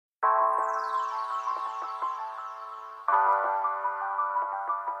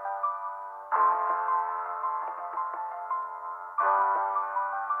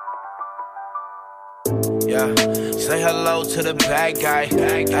Yeah, say hello to the bad guy.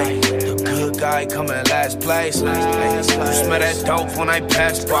 The good guy coming last place. You smell that dope when I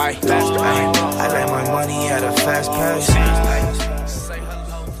passed by. I let my money at a fast pace. Say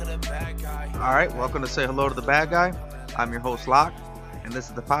hello to the bad guy. All right, welcome to Say Hello to the Bad Guy. I'm your host, Locke, and this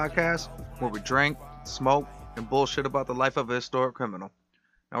is the podcast where we drink, smoke, and bullshit about the life of a historic criminal.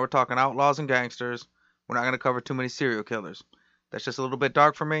 Now we're talking outlaws and gangsters. We're not going to cover too many serial killers. That's just a little bit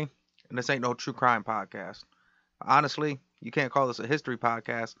dark for me, and this ain't no true crime podcast. Honestly, you can't call this a history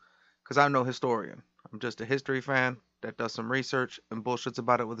podcast because I'm no historian. I'm just a history fan that does some research and bullshits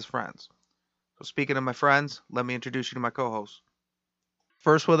about it with his friends. So speaking of my friends, let me introduce you to my co-hosts.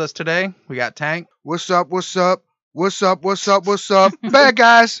 First with us today, we got Tank. What's up? What's up? What's up? What's up? What's up? Bad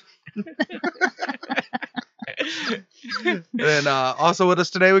guys. And then also with us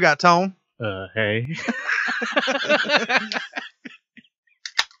today, we got Tone. Hey.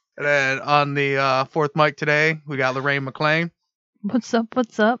 And then on the fourth mic today, we got Lorraine McLean. What's up?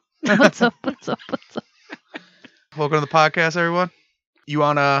 What's up? What's up? What's up? What's up? Welcome to the podcast, everyone. You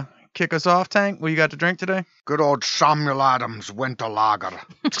want to kick us off, Tank? What you got to drink today? Good old Samuel Adams Winter Lager.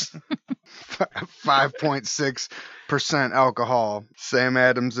 5.6% alcohol. Sam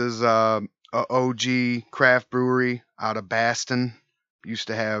Adams is a OG craft brewery out of Baston. Used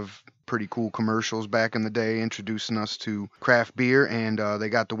to have pretty cool commercials back in the day introducing us to craft beer, and they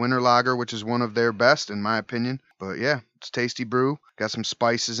got the Winter Lager, which is one of their best in my opinion. But yeah, it's a tasty brew. Got some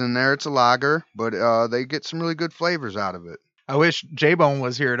spices in there. It's a lager, but they get some really good flavors out of it. I wish J-Bone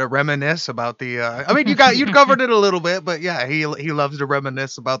was here to reminisce about the I mean, you covered it a little bit, but yeah, he loves to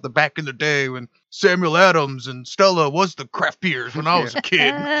reminisce about the back in the day when Samuel Adams and Stella was the craft beers when I was a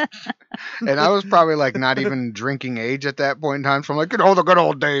kid. And I was probably like not even drinking age at that point in time. So I'm like, the good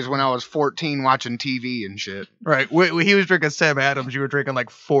old days when I was 14 watching TV and shit. Right. When he was drinking Sam Adams, you were drinking like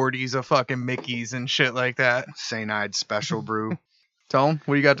 40s of fucking Mickeys and shit like that. St. Ides Special Brew. Tone,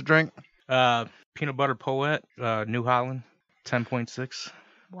 what you got to drink? Peanut Butter Poet, New Holland, 10.6.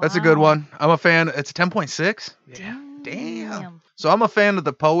 That's a good one. I'm a fan. It's a 10.6? Yeah. Damn. So I'm a fan of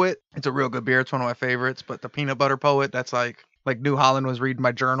the Poet. It's a real good beer. It's one of my favorites. But the Peanut Butter Poet, that's like New Holland was reading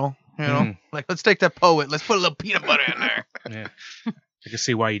my journal. You know? Like, let's take that Poet. Let's put a little peanut butter in there. Yeah. I can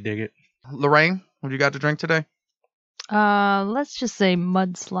see why you dig it. Lorraine, what you got to drink today? Let's just say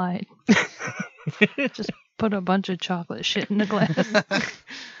mudslide. Just put a bunch of chocolate shit in the glass.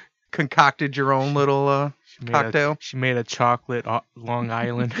 Concocted your own little cocktail. She made a chocolate Long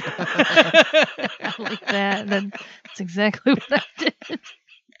Island. I like that. That's exactly what I did.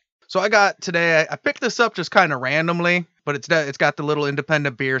 So I got today, I picked this up just kind of randomly, but it's got the little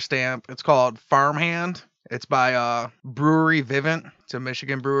independent beer stamp. It's called Farmhand. It's by Brewery Vivint. It's a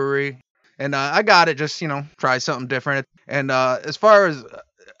Michigan brewery. And I got it just, try something different. And as far as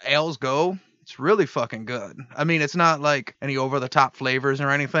ales go, it's really fucking good. I mean, it's not like any over-the-top flavors or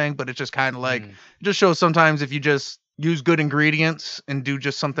anything, but it's just kind of like, it just shows sometimes if you just use good ingredients and do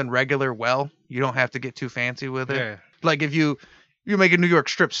just something regular well, you don't have to get too fancy with it. Yeah. Like if you make a New York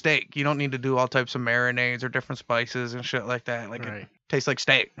strip steak, you don't need to do all types of marinades or different spices and shit like that. Like It tastes like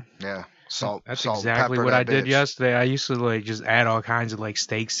steak. Yeah. Salt. That's salt, exactly pepper, what I bitch. did yesterday. I used to just add all kinds of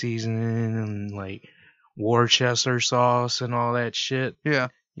steak seasoning and Worcester sauce and all that shit. Yeah.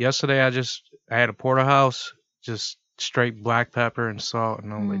 Yesterday I had a porterhouse, just straight black pepper and salt,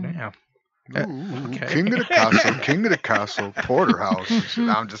 and I'm like, damn. Ooh, Okay. King of the castle, porterhouse.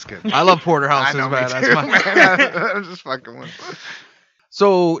 No, I'm just kidding. I love porterhouses, I know, man. me That's too, my... man. I'm just fucking with it.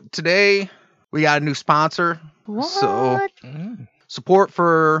 So today we got a new sponsor. What? So support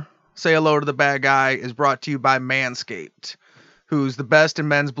for Say Hello to the Bad Guy is brought to you by Manscaped, who's the best in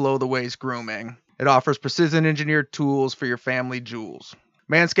men's below-the-waist grooming. It offers precision-engineered tools for your family jewels.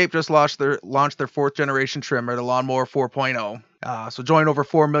 Manscaped just launched their fourth-generation trimmer, the Lawnmower 4.0. So join over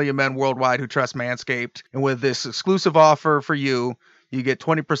 4 million men worldwide who trust Manscaped. And with this exclusive offer for you, you get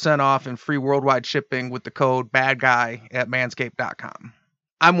 20% off and free worldwide shipping with the code BADGUY at manscaped.com.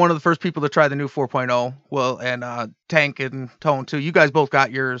 I'm one of the first people to try the new 4.0. Well, and Tank and Tone, too. You guys both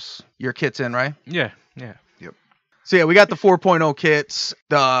got your kits in, right? Yeah. So yeah, we got the 4.0 kits.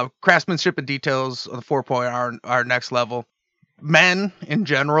 The craftsmanship and details of the 4.0 are next level. Men, in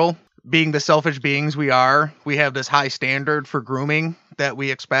general, being the selfish beings we are, we have this high standard for grooming that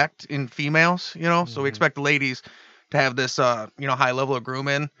we expect in females, So we expect the ladies to have this, high level of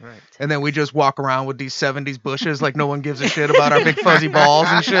grooming. Right. And then we just walk around with these 70s bushes like no one gives a shit about our big fuzzy balls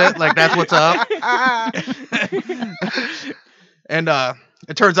and shit. Like, that's what's up. And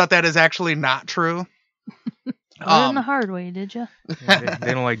it turns out that is actually not true. Learned the hard way, did you? Yeah,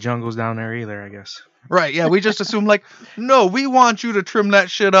 they don't like jungles down there either, I guess. Right, yeah, we just assume like, no, we want you to trim that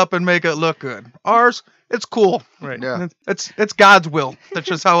shit up and make it look good. Ours, it's cool. Right. Yeah. It's God's will. That's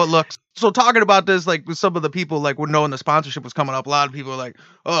just how it looks. So talking about this, like with some of the people, like when knowing the sponsorship was coming up, a lot of people are like,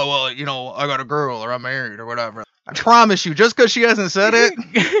 oh well, you know, I got a girl or I'm married or whatever. I promise you, just because she hasn't said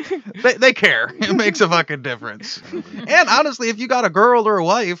it, they care. It makes a fucking difference. And honestly, if you got a girl or a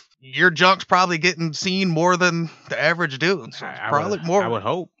wife, your junk's probably getting seen more than the average dude. So it's probably more. I would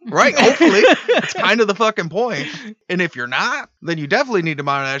hope. Right, hopefully. It's kind of the fucking point. And if you're not, then you definitely need to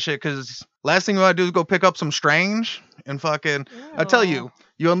monitor that shit, because last thing you want to do is go pick up some strange and fucking, I tell you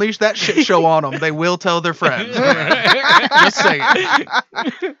unleash that shit show on them, they will tell their friends. Just saying.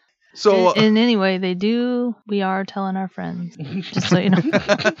 So, And anyway, we are telling our friends. Just so you know.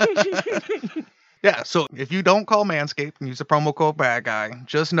 yeah, so if you don't call Manscaped and use the promo code Bad Guy,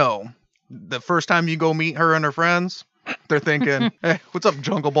 just know the first time you go meet her and her friends, they're thinking, hey, what's up,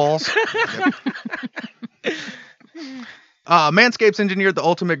 Jungle Balls? Manscaped's engineered the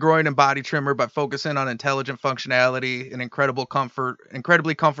ultimate groin and body trimmer by focusing on intelligent functionality and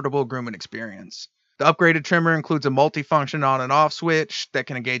incredibly comfortable grooming experience. The upgraded trimmer includes a multi-function on and off switch that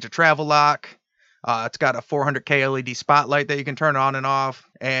can engage a travel lock. It's got a 400K LED spotlight that you can turn on and off,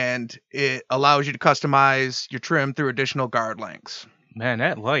 and it allows you to customize your trim through additional guard lengths. Man,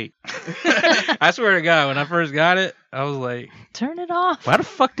 that light. I swear to God, when I first got it, I was like, Turn it off. why the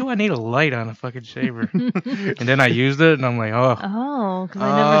fuck do I need a light on a fucking shaver? And then I used it, and I'm like, oh. Oh, because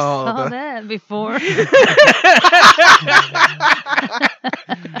I never saw that before.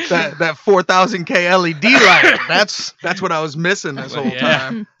 that 4000K LED light. That's what I was missing this whole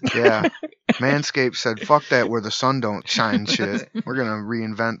time. Yeah. Manscaped said, fuck that where the sun don't shine shit. We're going to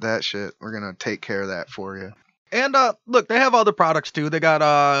reinvent that shit. We're going to take care of that for you. And look, they have other products too. They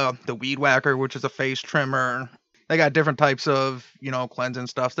got the Weed Whacker, which is a face trimmer. They got different types of, cleansing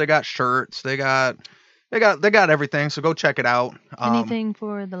stuff. They got shirts. They got everything. So go check it out. Anything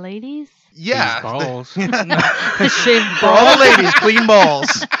for the ladies? Yeah. Balls. Shaved For all the ladies, clean balls.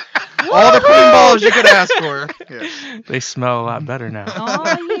 All the clean balls you could ask for. Yeah. They smell a lot better now.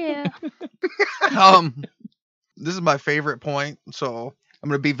 Oh yeah. This is my favorite point, so I'm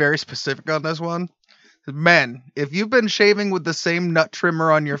going to be very specific on this one. Men, if you've been shaving with the same nut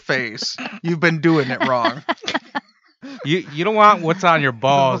trimmer on your face, you've been doing it wrong. You don't want what's on your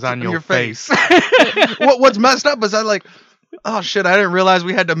balls on your face. What's messed up is oh shit, I didn't realize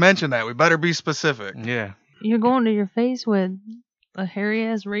we had to mention that. We better be specific. Yeah. You're going to your face with a hairy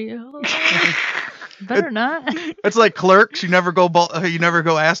ass radio. Better not. It's like Clerks. You never go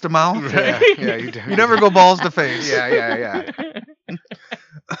ass to mouth. Yeah, you do. You never go balls to face. Yeah.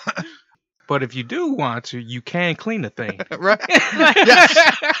 But if you do want to, you can clean the thing. Right? Yes.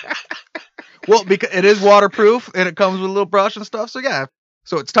 Well, because it is waterproof and it comes with a little brush and stuff. So yeah.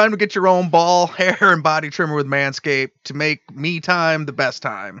 So it's time to get your own ball, hair, and body trimmer with Manscaped to make me time the best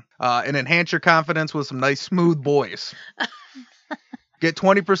time. And enhance your confidence with some nice smooth boys. Get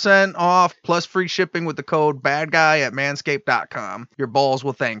 20% off plus free shipping with the code BADGUY at manscaped.com. Your balls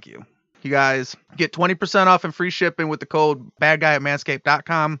will thank you. You guys get 20% off and free shipping with the code BADGUY at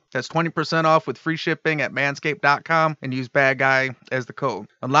manscaped.com. That's 20% off with free shipping at manscaped.com and use BADGUY as the code.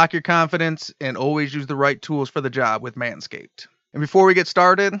 Unlock your confidence and always use the right tools for the job with Manscaped. And before we get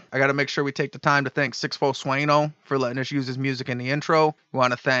started, I got to make sure we take the time to thank 6'4 Sueno for letting us use his music in the intro. We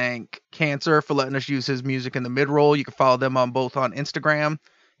want to thank Cancer for letting us use his music in the mid-roll. You can follow them both on Instagram.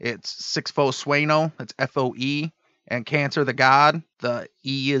 It's 6'4 Sueno. That's F-O-E. And Cancer the God. The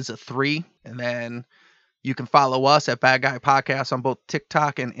E is a 3. And then you can follow us at Bad Guy Podcast on both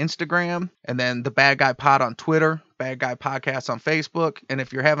TikTok and Instagram. And then the Bad Guy Pod on Twitter. Bad Guy Podcast on Facebook. And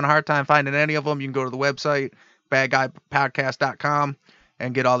if you're having a hard time finding any of them, you can go to the website, badguypodcast.com,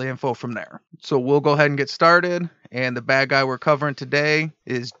 and get all the info from there. So we'll go ahead and get started. And the bad guy we're covering today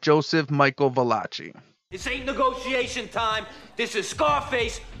is Joseph Michael Valachi. This ain't negotiation time. This is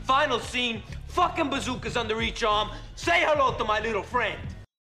Scarface, final scene, fucking bazookas under each arm. Say hello to my little friend.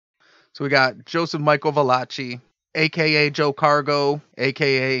 So we got Joseph Michael Valachi, a.k.a. Joe Cargo,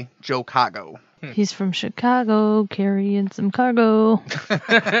 a.k.a. Joe Cago. He's from Chicago, carrying some cargo.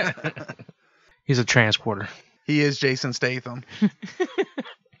 He's a transporter. He is Jason Statham.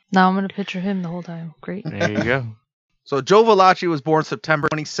 Now I'm going to picture him the whole time. Great. There you go. So Joe Valachi was born September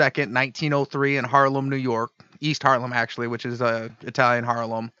 22nd, 1903 in Harlem, New York. East Harlem, actually, which is Italian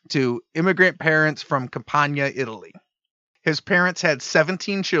Harlem, to immigrant parents from Campania, Italy. His parents had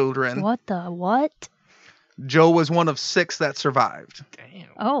 17 children. What the what? Joe was one of 6 that survived. Damn.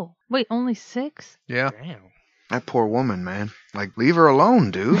 Oh, wait, only 6? Yeah. Damn. That poor woman, man. Like, leave her alone,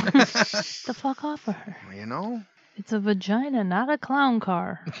 dude. The fuck off of her. You know? It's a vagina, not a clown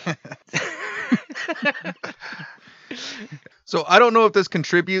car. So I don't know if this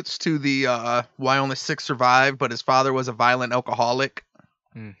contributes to the why only 6 survived, but his father was a violent alcoholic,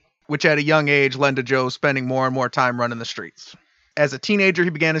 which at a young age led to Joe spending more and more time running the streets. As a teenager, he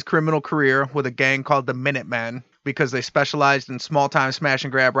began his criminal career with a gang called the Minutemen because they specialized in small-time smash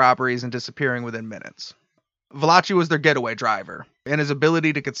and grab robberies and disappearing within minutes. Valachi was their getaway driver, and his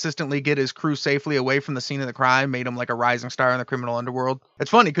ability to consistently get his crew safely away from the scene of the crime made him like a rising star in the criminal underworld. It's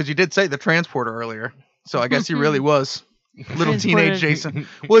funny because you did say the transporter earlier, so I guess he really was little teenage Jason.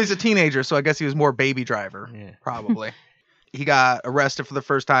 Well, he's a teenager, so I guess he was more baby driver, probably. He got arrested for the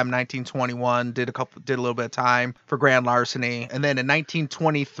first time in 1921, did a little bit of time for grand larceny, and then in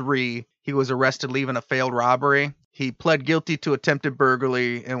 1923 he was arrested leaving a failed robbery. He pled guilty to attempted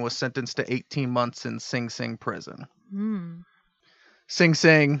burglary and was sentenced to 18 months in Sing Sing prison. Sing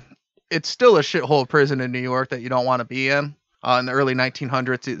Sing, it's still a shithole prison in New York that you don't want to be in. In the early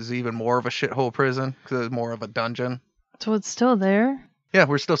 1900s, it was even more of a shithole prison because it was more of a dungeon. So it's still there? Yeah,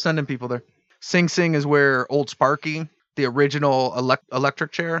 we're still sending people there. Sing Sing is where Old Sparky, the original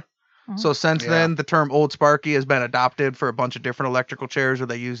electric chair. So since then, the term Old Sparky has been adopted for a bunch of different electrical chairs, where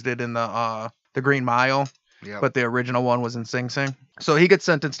they used it in the Green Mile. But the original one was in Sing Sing. So he gets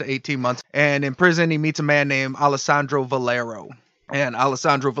sentenced to 18 months. And in prison, he meets a man named Alessandro Valero. And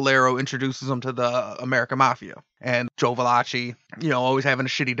Alessandro Valero introduces him to the American Mafia. And Joe Valachi, always having a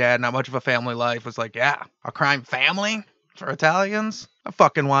shitty dad, not much of a family life, was like, yeah, a crime family for Italians? I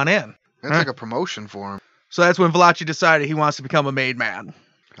fucking want in. That's like a promotion for him. So that's when Valachi decided he wants to become a made man.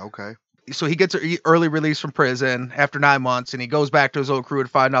 Okay. So he gets an early release from prison after 9 months, and he goes back to his old crew to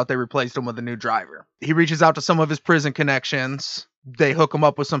find out they replaced him with a new driver. He reaches out to some of his prison connections. They hook him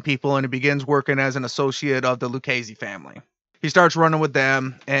up with some people, and he begins working as an associate of the Lucchese family. He starts running with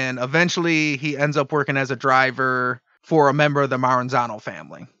them, and eventually he ends up working as a driver for a member of the Maranzano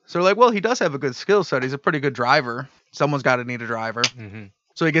family. So they're like, well, he does have a good skill set. He's a pretty good driver. Someone's got to need a driver.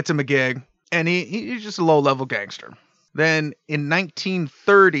 So he gets him a gig, and he's just a low-level gangster. Then in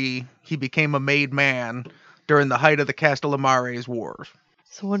 1930, he became a made man during the height of the Castellamarese Wars.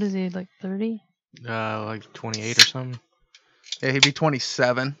 So what is he, like 30? Like 28 or something. Yeah, he'd be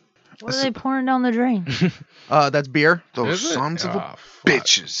 27. What are they pouring down the drain? That's beer. Those sons of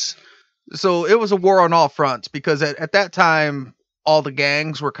bitches. So it was a war on all fronts because at that time, all the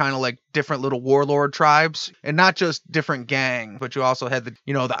gangs were kind of like different little warlord tribes, and not just different gangs, but you also had the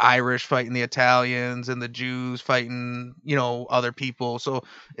Irish fighting the Italians and the Jews fighting, other people. So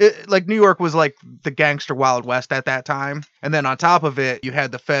New York was like the gangster Wild West at that time. And then on top of it, you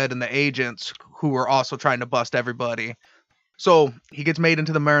had the Fed and the agents who were also trying to bust everybody. So he gets made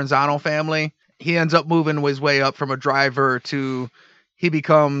into the Maranzano family. He ends up moving his way up from a driver to he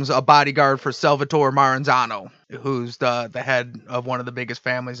becomes a bodyguard for Salvatore Maranzano, who's the head of one of the biggest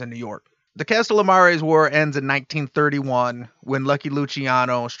families in New York. The Castellamarese War ends in 1931 when Lucky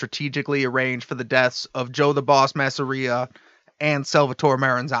Luciano strategically arranged for the deaths of Joe the Boss Masseria and Salvatore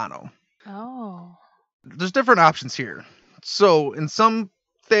Maranzano. Oh. There's different options here. So in some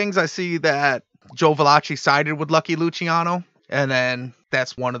things I see that Joe Valachi sided with Lucky Luciano, and then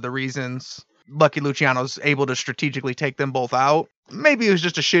that's one of the reasons Lucky Luciano's able to strategically take them both out. Maybe it was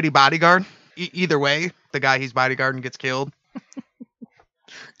just a shitty bodyguard. Either way, the guy he's bodyguarding gets killed.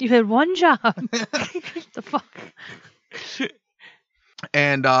 You had one job. The fuck?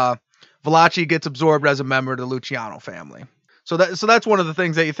 And Valachi gets absorbed as a member of the Luciano family. So that's one of the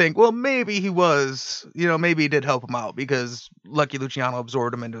things that you think, well, maybe he was, maybe he did help him out because Lucky Luciano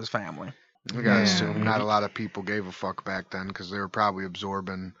absorbed him into his family. I gotta assume not a lot of people gave a fuck back then because they were probably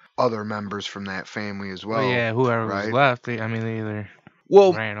absorbing other members from that family as well. Yeah, whoever was left, they either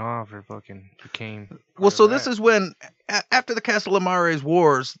ran off or fucking became. Well, so this is when, after the Castellamarese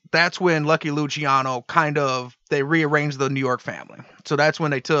Wars, that's when Lucky Luciano they rearranged the New York family. So that's when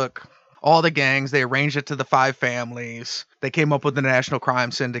they took all the gangs, they arranged it to the 5 families. They came up with the National Crime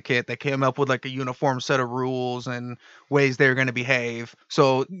Syndicate. They came up with like a uniform set of rules and ways they were going to behave.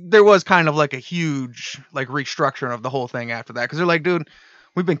 So there was kind of like a huge restructuring of the whole thing after that. Because they're like, dude,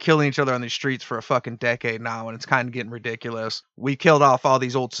 we've been killing each other on these streets for a fucking decade now, and it's kind of getting ridiculous. We killed off all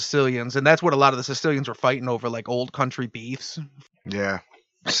these old Sicilians, and that's what a lot of the Sicilians were fighting over, like old country beefs. Yeah.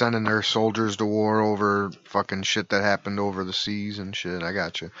 Sending their soldiers to war over fucking shit that happened over the seas and shit. I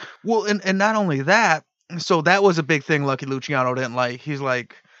got you. Well, and not only that, so that was a big thing Lucky Luciano didn't like. He's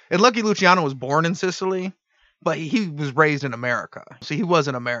like, and Lucky Luciano was born in Sicily, but he was raised in America. So he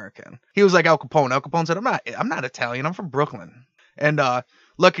wasn't American. He was like Al Capone. Al Capone said, I'm not Italian. I'm from Brooklyn. And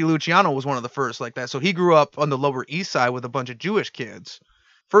Lucky Luciano was one of the first like that. So he grew up on the Lower East Side with a bunch of Jewish kids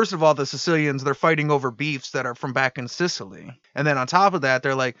first of all, the Sicilians, they're fighting over beefs that are from back in Sicily. And then on top of that,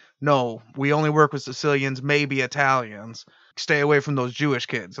 they're like, no, we only work with Sicilians, maybe Italians. Stay away from those Jewish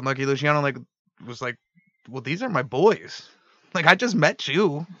kids. And Lucky Luciano was like, well, these are my boys. Like, I just met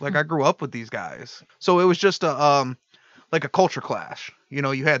you. Like, I grew up with these guys. So it was just a culture clash. You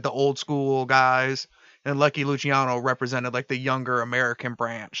know, you had the old school guys, and Lucky Luciano represented like the younger American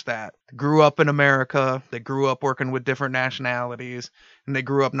branch that grew up in America. They grew up working with different nationalities, and they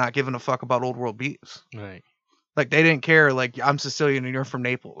grew up not giving a fuck about old world beefs. Right. Like, they didn't care. Like, I'm Sicilian and you're from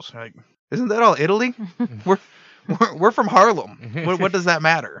Naples. Like, isn't that all Italy? we're from Harlem. What does that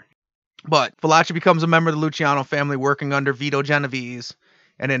matter? But Valachi becomes a member of the Luciano family, working under Vito Genovese.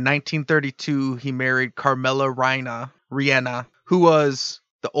 And in 1932, he married Carmela Riena, who was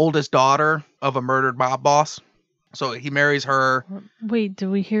the oldest daughter of a murdered mob boss. So he marries her. Wait, did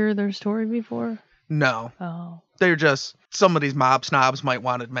we hear their story before? No. Oh. They're just, some of these mob snobs might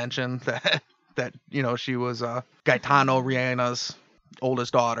want to mention that you know, she was Gaetano Riena's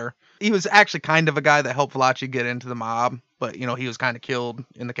oldest daughter. He was actually kind of a guy that helped Valachi get into the mob, but, you know, he was kind of killed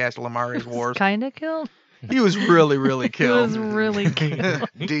in the Castellammare Wars. Kind of killed? He was really, really He killed. was really killed.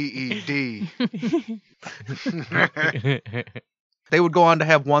 D-E-D. They would go on to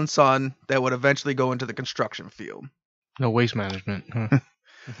have one son that would eventually go into the construction field. No waste management. Huh?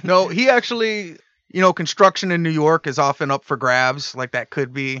 No, he actually, you know, construction in New York is often up for grabs. Like, that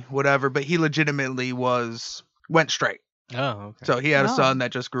could be whatever, but he legitimately went straight. Oh, okay. So he had a Wow. son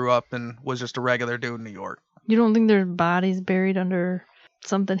that just grew up and was just a regular dude in New York. You don't think there's bodies buried under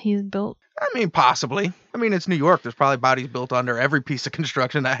something he's built? I mean, possibly. I mean, it's New York. There's probably bodies built under every piece of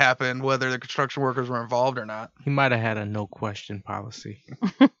construction that happened, whether the construction workers were involved or not. He might have had a no question policy.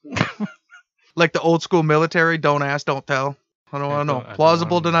 Like the old school military, don't ask, don't tell. I don't want to know.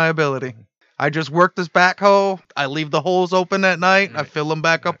 Plausible deniability. I just work this backhoe. I leave the holes open at night. I fill them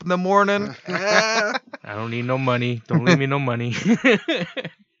back up in the morning. I don't need no money. Don't leave me no money.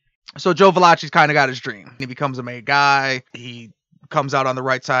 So Joe Valachi's kind of got his dream. He becomes a made guy. He comes out on the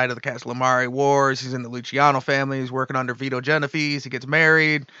right side of the Castellammare Wars. He's in the Luciano family. He's working under Vito Genovese. He gets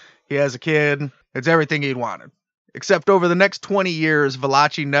married. He has a kid. It's everything he'd wanted. Except over the next 20 years,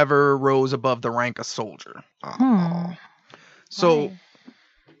 Valachi never rose above the rank of soldier. So,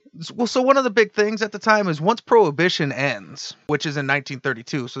 Why? so one of the big things at the time is once Prohibition ends, which is in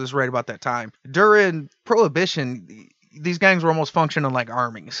 1932, so this is right about that time. During Prohibition, these gangs were almost functioning like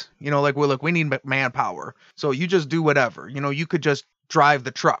armies. You know, like, well, look, we need manpower. So you just do whatever. You know, you could just drive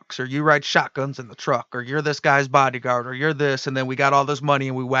the trucks, or you ride shotguns in the truck, or you're this guy's bodyguard, or you're this, and then we got all this money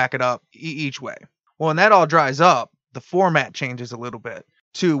and we whack it up each way. Well, when that all dries up, the format changes a little bit.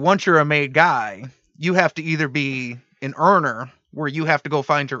 To once you're a made guy, you have to either be an earner, where you have to go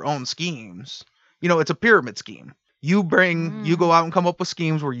find your own schemes. You know, it's a pyramid scheme. You go out and come up with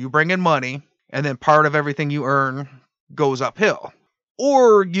schemes where you bring in money, and then part of everything you earn goes uphill.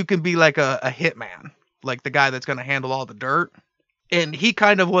 Or you can be like a hitman, like the guy that's going to handle all the dirt. And he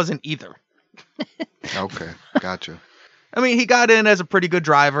kind of wasn't either. Okay, gotcha. I mean, he got in as a pretty good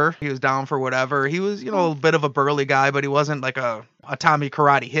driver. He was down for whatever. He was, you know, a bit of a burly guy, but he wasn't like a Tommy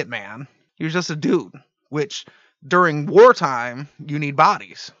Karate hitman. He was just a dude, which during wartime, you need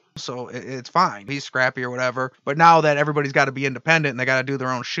bodies. So it's fine. He's scrappy or whatever. But now that everybody's got to be independent and they got to do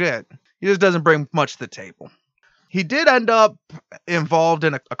their own shit, he just doesn't bring much to the table. He did end up involved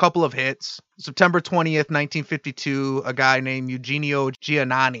in a couple of hits. September 20th, 1952, a guy named Eugenio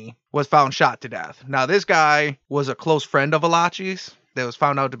Giannani was found shot to death. Now, this guy was a close friend of Valachi's that was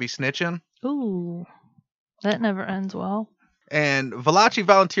found out to be snitching. Ooh, that never ends well. And Valachi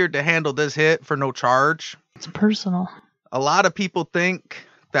volunteered to handle this hit for no charge. It's personal. A lot of people think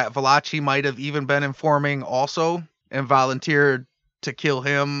that Valachi might have even been informing also and volunteered to kill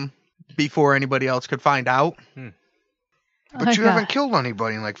him before anybody else could find out. But you haven't killed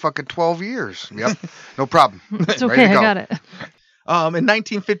anybody in like fucking 12 years. Yep, no problem. It's Ready okay, to I go. got it. In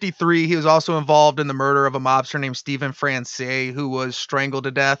 1953, he was also involved in the murder of a mobster named Stephen Francais, who was strangled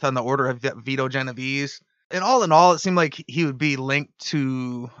to death on the order of Vito Genovese. And all in all, it seemed like he would be linked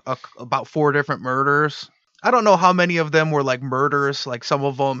to about 4 different murders. I don't know how many of them were like murders. Like some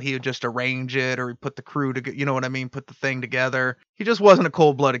of them, he would just arrange it, or he put the crew to, you know what I mean, put the thing together. He just wasn't a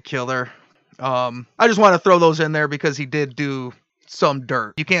cold-blooded killer. I just want to throw those in there because he did do some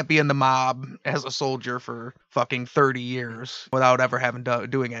dirt. You can't be in the mob as a soldier for fucking 30 years without ever having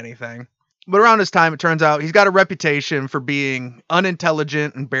doing anything. But around this time, it turns out he's got a reputation for being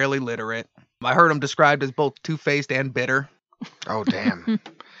unintelligent and barely literate. I heard him described as both two-faced and bitter. Oh, damn.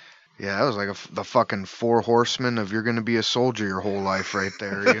 Yeah, that was like the fucking 4 horsemen of you're going to be a soldier your whole life right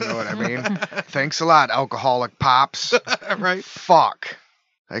there. You know what I mean? Thanks a lot, alcoholic pops. Right? Fuck.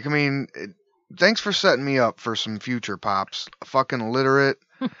 Like, I mean, thanks for setting me up for some future pops. Fucking illiterate.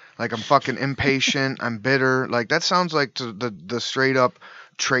 Like, I'm fucking impatient. I'm bitter. Like, that sounds like the straight up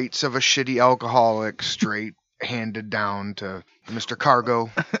traits of a shitty alcoholic, straight handed down to Mr.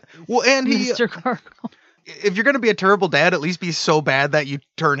 Cargo. Well, and Mr. Cargo. if you're going to be a terrible dad, at least be so bad that you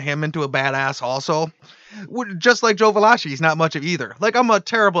turn him into a badass also. Just like Joe Valachi, he's not much of either. Like, I'm a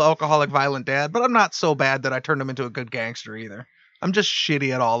terrible alcoholic, violent dad, but I'm not so bad that I turned him into a good gangster either. I'm just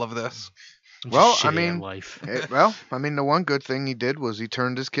shitty at all of this. Well, Shitty I at mean, life. the one good thing he did was he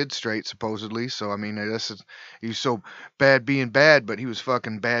turned his kid straight, supposedly. So, I mean, he was so bad being bad, but he was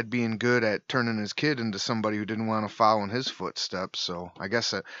fucking bad being good at turning his kid into somebody who didn't want to follow in his footsteps. So, I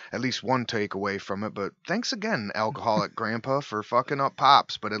guess at least one takeaway from it. But thanks again, alcoholic grandpa, for fucking up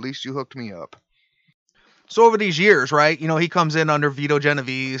pops. But at least you hooked me up. So over these years, right, he comes in under Vito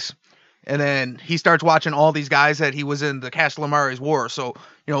Genovese, and then he starts watching all these guys that he was in the Castellamari's War. So,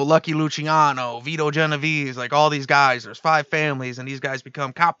 Lucky Luciano, Vito Genovese, like all these guys, there's 5 families, and these guys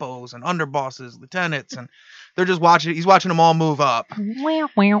become capos and underbosses, lieutenants, and they're just he's watching them all move up. And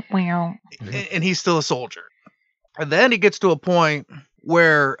he's still a soldier. And then he gets to a point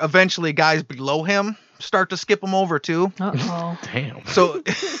where eventually guys below him start to skip him over too. Uh-oh. Damn. So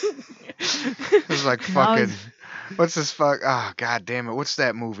It's like fucking, what's this oh, god damn it. What's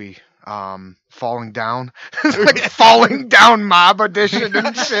that movie? Falling Down. It's like Falling Down Mob Edition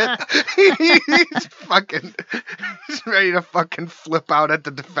and shit. He's fucking he's ready to fucking flip out at the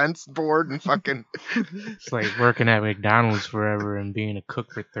defense board and fucking. It's like working at McDonald's forever and being a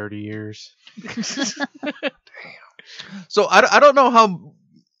cook for 30 years. So I don't know how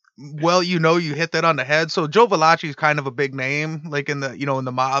well you hit that on the head. So Joe Valachi is kind of a big name, like in the in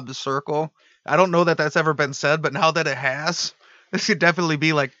the mob circle. I don't know that that's ever been said, but now that it has, this could definitely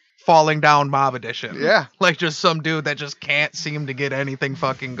be like Falling Down Mob Edition. Yeah. Like just some dude that just can't seem to get anything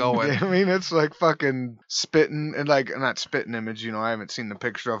fucking going. Yeah, I mean, it's like fucking spitting, and like, not spitting image, I haven't seen the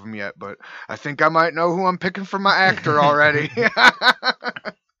picture of him yet, but I think I might know who I'm picking for my actor already.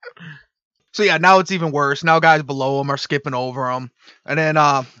 So yeah, now it's even worse. Now guys below him are skipping over him. And then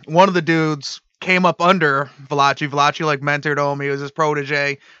one of the dudes came up under Valachi. Valachi like mentored him. He was his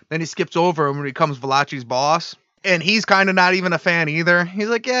protege. Then he skips over him and becomes Valachi's boss. And he's kind of not even a fan either. He's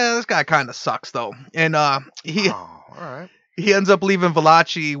like, yeah, this guy kind of sucks though. And all right. He ends up leaving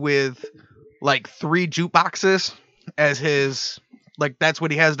Valachi with like 3 jukeboxes as his, like, that's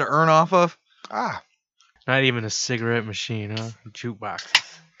what he has to earn off of. Ah. Not even a cigarette machine, huh? Jukebox.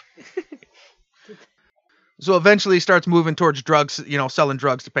 So eventually he starts moving towards drugs, selling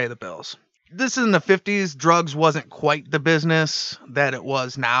drugs to pay the bills. This is in the 50s. Drugs wasn't quite the business that it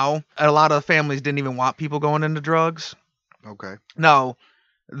was now. And a lot of families didn't even want people going into drugs. Okay. No,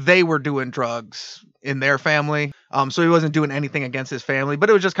 they were doing drugs in their family. So he wasn't doing anything against his family,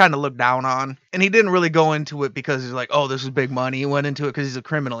 but it was just kind of looked down on. And he didn't really go into it because he's like, oh, this is big money. He went into it because he's a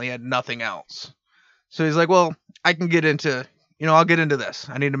criminal. He had nothing else. So he's like, well, I can get into, I'll get into this.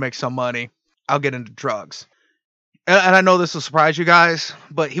 I need to make some money. I'll get into drugs. And I know this will surprise you guys,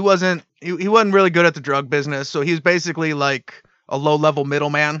 but he wasn't really good at the drug business. So he was basically like a low-level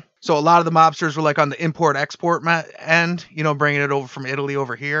middleman. So a lot of the mobsters were like on the import-export end, bringing it over from Italy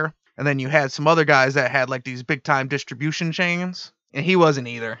over here. And then you had some other guys that had like these big-time distribution chains, and he wasn't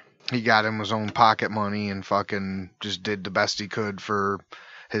either. He got him his own pocket money and fucking just did the best he could for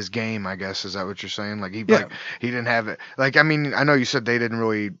his game, I guess. Is that what you're saying? Like he didn't have it. Like, I mean, I know you said they didn't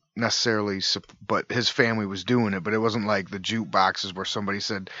really necessarily, but his family was doing it, but it wasn't like the jukeboxes where somebody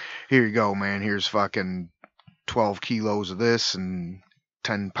said, here you go, man, here's fucking 12 kilos of this and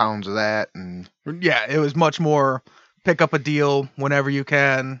 10 pounds of that. And yeah, it was much more pick up a deal whenever you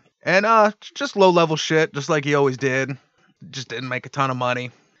can. And just low level shit, just like he always did. Just didn't make a ton of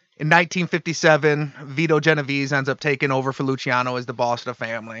money. In 1957, Vito Genovese ends up taking over for Luciano as the boss of the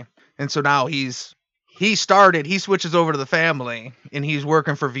family. And so now he switches over to the family, and he's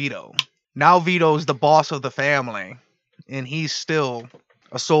working for Vito. Now Vito's the boss of the family, and he's still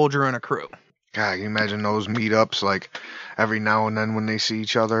a soldier in a crew. God, can you imagine those meetups, like, every now and then when they see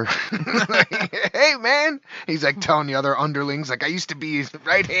each other? Like, hey, man! He's, like, telling the other underlings, like, I used to be his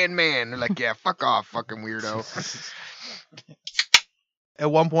right-hand man. They're like, yeah, fuck off, fucking weirdo.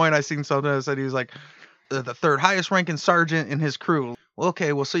 At one point, I seen something that said he was, like, the third highest-ranking sergeant in his crew. Well,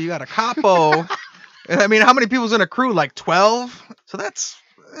 okay, well, so you got a capo. I mean, how many people's in a crew? Like 12? So that's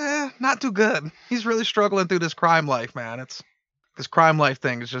not too good. He's really struggling through this crime life, man. This crime life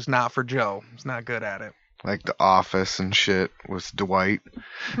thing is just not for Joe. He's not good at it. Like The Office and shit with Dwight.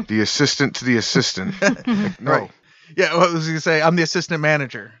 The assistant to the assistant. Like, no. Right. Yeah, what was he gonna say? I'm the assistant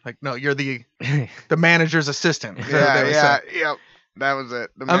manager. Like, no, you're the manager's assistant. Yeah. That was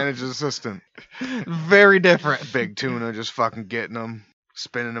it. The manager's assistant. Very different. Big Tuna just fucking getting them,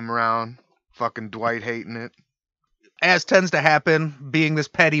 spinning them around. Fucking Dwight hating it. As tends to happen, being this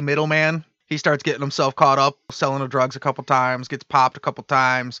petty middleman, he starts getting himself caught up, selling the drugs a couple times, gets popped a couple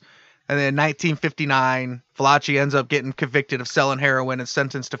times. And then in 1959, Valachi ends up getting convicted of selling heroin and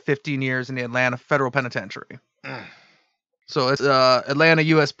sentenced to 15 years in the Atlanta Federal Penitentiary. So it's Atlanta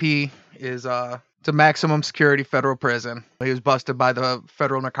USP is it's a maximum security federal prison. He was busted by the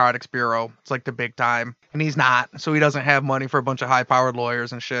Federal Narcotics Bureau. It's like the big time. And he's not, so he doesn't have money for a bunch of high-powered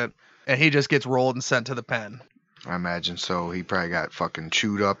lawyers and shit. And he just gets rolled and sent to the pen. I imagine so. He probably got fucking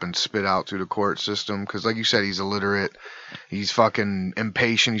chewed up and spit out through the court system. Because like you said, he's illiterate. He's fucking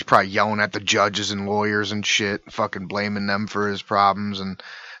impatient. He's probably yelling at the judges and lawyers and shit. Fucking blaming them for his problems. And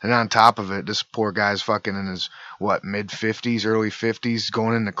on top of it, this poor guy's fucking in his, mid-50s, early 50s,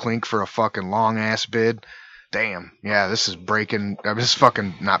 going in the clink for a fucking long-ass bid. Damn. Yeah, this is this is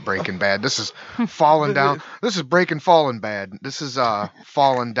fucking not Breaking Bad. This is Falling Down. This is Falling Bad. This is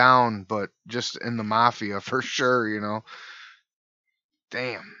Falling Down, but just in the mafia for sure, you know.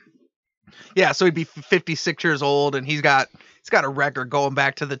 Damn. Yeah, so he'd be 56 years old, and he's got a record going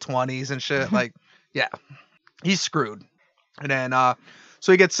back to the 20s and shit. Like, yeah, he's screwed. And then,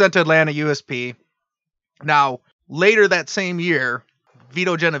 so he gets sent to Atlanta USP. Now, later that same year,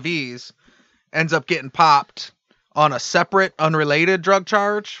 Vito Genovese ends up getting popped on a separate, unrelated drug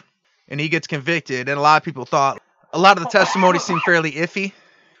charge, and he gets convicted. And a lot of people thought a lot of the testimony seemed fairly iffy,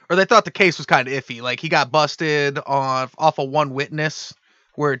 or they thought the case was kind of iffy. Like, he got busted off of one witness,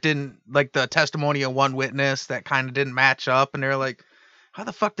 where it didn't, like, the testimony of one witness that kind of didn't match up, and they're like, how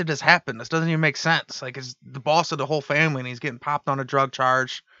the fuck did this happen? This doesn't even make sense. Like, it's the boss of the whole family, and he's getting popped on a drug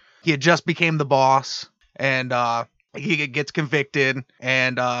charge. He had just became the boss, and he gets convicted,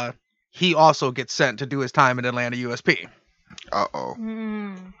 and he also gets sent to do his time at Atlanta USP. Uh-oh.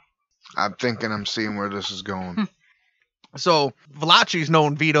 I'm thinking I'm seeing where this is going. So, Valachi's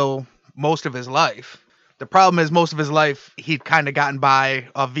known Vito most of his life. The problem is, most of his life, he'd kind of gotten by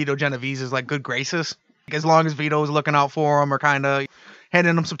Vito Genovese's, like, good graces. Like, as long as Vito was looking out for him or kind of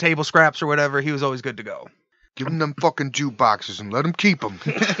handing him some table scraps or whatever, he was always good to go. Give him them fucking jukeboxes and let him keep them.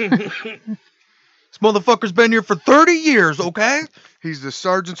 This motherfucker's been here for 30 years, okay? He's the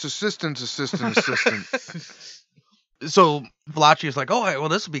sergeant's assistant. So Valachi is like, oh, hey, well,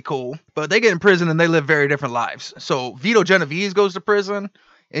 this will be cool. But they get in prison and they live very different lives. So Vito Genovese goes to prison,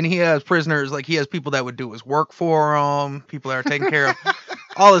 and he has prisoners, like, he has people that would do his work for him, people that are taking care of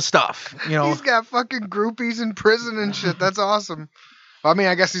all his stuff, you know. He's got fucking groupies in prison and shit. That's awesome. I mean,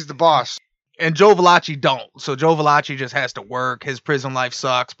 I guess he's the boss. And Joe Valachi don't. So Joe Valachi just has to work. His prison life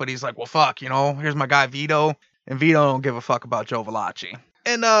sucks, but he's like, well, fuck, you know, here's my guy Vito. And Vito don't give a fuck about Joe Valachi.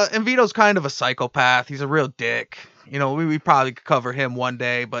 And Vito's kind of a psychopath. He's a real dick. You know, we probably could cover him one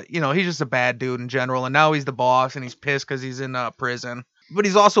day, but, you know, he's just a bad dude in general. And now he's the boss, and he's pissed because he's in prison. But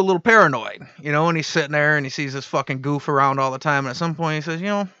he's also a little paranoid, you know, and he's sitting there and he sees this fucking goof around all the time. And at some point he says, you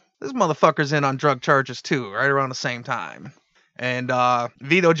know, this motherfucker's in on drug charges too, right around the same time. And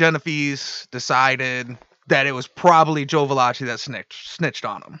Vito Genovese decided that it was probably Joe Valachi that snitched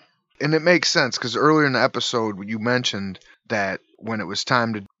on him. And it makes sense, because earlier in the episode you mentioned that when it was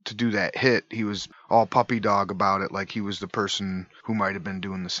time to do that hit, he was all puppy dog about it, like he was the person who might have been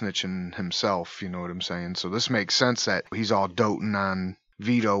doing the snitching himself, you know what I'm saying? So this makes sense that he's all doting on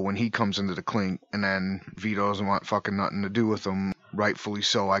Vito when he comes into the clink, and then Vito doesn't want fucking nothing to do with him, rightfully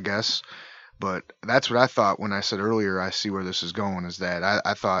so, I guess. But that's what I thought when I said earlier, I see where this is going, is that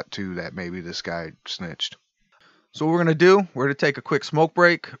I thought too that maybe this guy snitched. So what we're going to do, we're going to take a quick smoke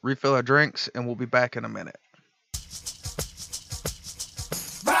break, refill our drinks, and we'll be back in a minute.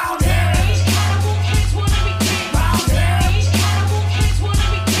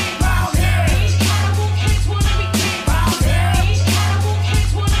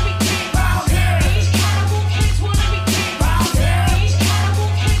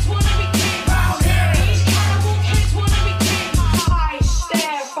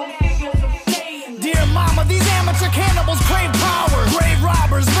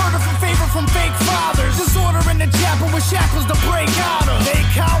 Shackles to break out of. They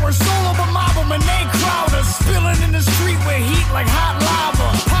cower solo but mob them and they crowd us. Spilling in the street with heat like hot lava.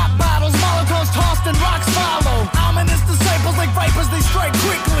 Pop bottles, molotovs tossed and rocks follow. Ominous disciples like vipers, they strike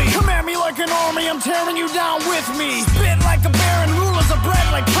quickly. Come at me like an army, I'm tearing you down with me. Spit like a baron, rulers of bread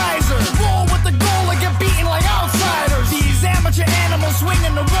like Kaiser. Roll with the goal and get beaten like outsiders. These amateur animals swing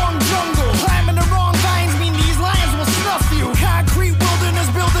in the wrong jungle. Climbing the wrong vines mean these lions will snuff you. Concrete wilderness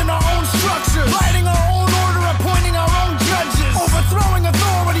building our own structures. Writing our own order, appointing our own judges.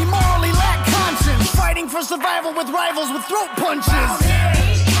 with throat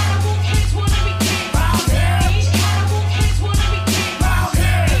punches.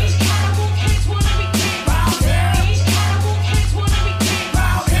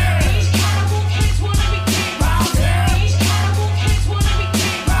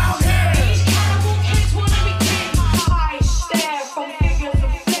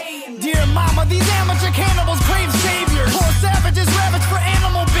 Dear mama, these amateur cannibals crave saviors. Poor savages ravage for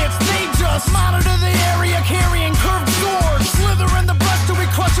animal bits. They just monitor the area carrying curved swords. Slither in the brush till we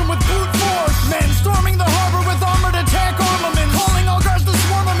crush them with brute force. Men storming the harbor with armored attack armaments. Calling all guards to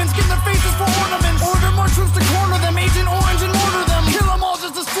swarm them and skin their faces for ornaments. Order more troops to corner them, Agent Orange and mortar them. Kill them all,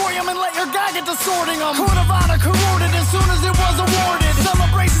 just destroy them and let your guy get to sorting them. Code of honor corroded as soon as it was awarded.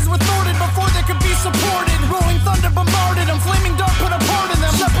 Celebrations were thwarted before they could be supported. Rolling thunder bombarded them, flaming dart put a part in them.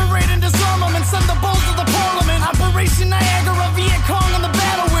 Separate and disarm them and send the bulls to the parliament. Operation Niagara, Viet Cong on the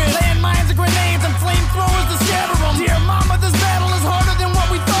battle with landmines and grenades and flamethrowers to scatter them. Dear mama, this battle is harder than what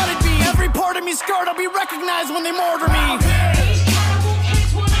we thought it'd be. Every part of me scarred, I'll be recognized when they mortar me.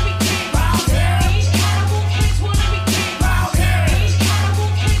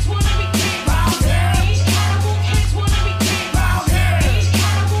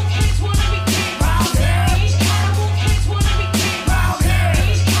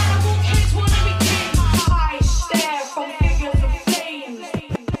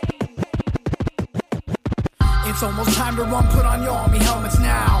 It's almost time to run, put on your army helmets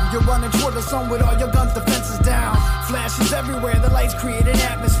now. You're running toward the sun with all your guns' defenses down. Flashes everywhere, the lights create an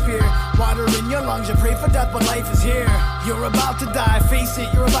atmosphere. Water in your lungs, you pray for death, but life is here. You're about to die, face it,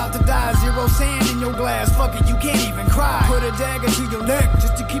 you're about to die. Zero sand in your glass, fuck it, you can't even cry. Put a dagger to your neck,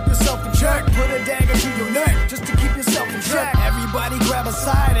 just to keep yourself in check. Put a dagger to your neck, just to keep yourself in check. Everybody grab a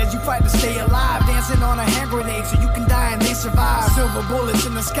side as you fight to stay alive. Dancing on a hand grenade so you can die and they survive. Silver bullets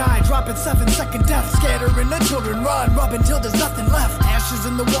in the sky, dropping 7-second death. Scattering the children, run, rub until there's nothing left. Ashes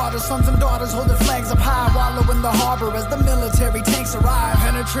in the water, sons and daughters hold their flags up high. Wallow in the harbor as the military tanks arrive.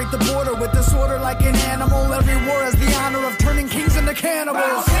 Penetrate the border with disorder like an animal. Every war has the honor of turning kings into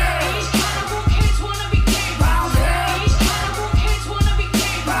cannibals.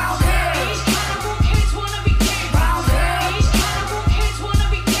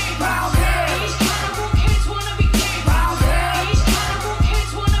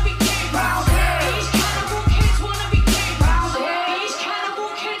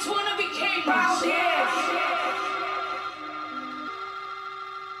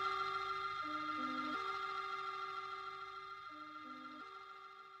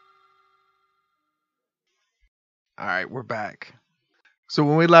 All right, we're back. So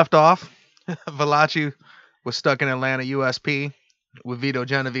when we left off, Valachi was stuck in Atlanta USP with Vito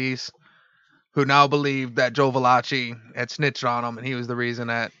Genovese, who now believed that Joe Valachi had snitched on him and he was the reason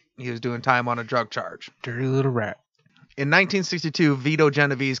that he was doing time on a drug charge. Dirty little rat. In 1962, Vito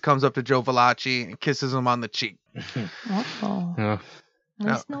Genovese comes up to Joe Valachi and kisses him on the cheek. Uh-oh.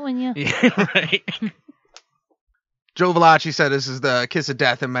 Nice knowing you. Yeah, right. Joe Valachi said this is the kiss of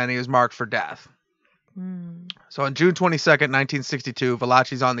death and meant he was marked for death. So on June 22nd, 1962,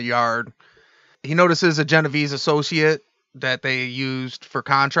 Valachi's on the yard. He notices a Genovese associate that they used for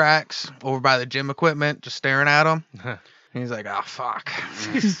contracts over by the gym equipment just staring at him. And he's like, oh, fuck.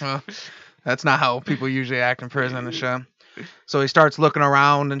 Well, that's not how people usually act in prison and shit. So he starts looking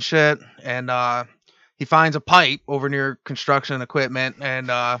around and shit, and he finds a pipe over near construction equipment, and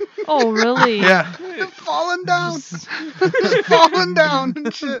Oh, really? yeah. Falling down. Falling down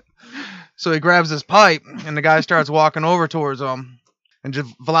and shit. So he grabs his pipe, and the guy starts walking over towards him. And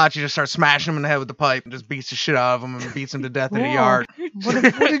Valachi just starts smashing him in the head with the pipe and just beats the shit out of him and beats him to death in the Whoa. yard. What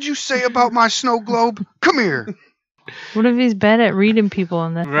did you say about my snow globe? Come here. What if he's bad at reading people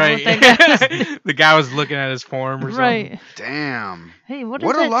and that's Right. what that guy's- The guy was looking at his form or something. Right. Damn. Hey, what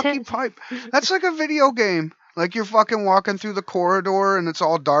What is a that lucky pipe. That's like a video game. Like you're fucking walking through the corridor and it's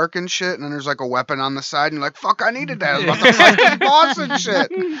all dark and shit, and then there's like a weapon on the side, and you're like, fuck, I needed that. I was about to fight this boss and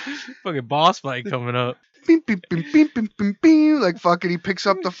shit. Fucking boss fight coming up. Beep, beep, beep, beep, beep, beep, beep. Like fucking he picks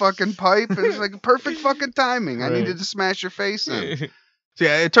up the fucking pipe, and it's like perfect fucking timing. I Right. needed to smash your face in. So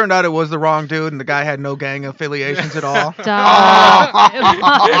yeah, it turned out it was the wrong dude, and the guy had no gang affiliations at all. Stop. It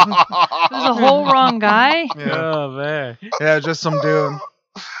was a whole wrong guy. Yeah, Oh, man. yeah, just some dude.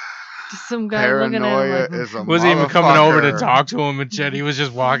 Just some guy looking at Paranoia him like, is a Wasn't even coming over to motherfucker. talk to him and shit. He was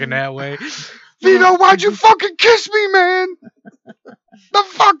just walking that way. Vito, why'd you fucking kiss me, man? The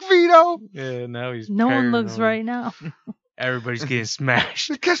fuck, Vito? Yeah, now he's no one looks paranoid. right now. Everybody's getting smashed.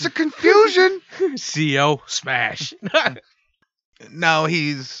 The kiss of confusion. CO, smash. Now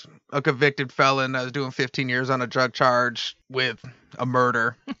he's a convicted felon that was doing 15 years on a drug charge with a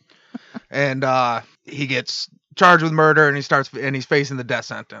murder. And he gets charged with murder, and he's facing the death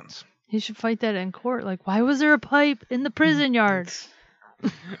sentence. He should fight that in court. Like, why was there a pipe in the prison yard?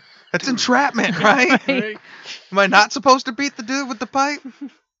 That's entrapment, right? Right. Am I not supposed to beat the dude with the pipe?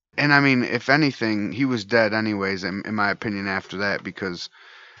 And I mean, if anything, he was dead anyways, in my opinion, after that, because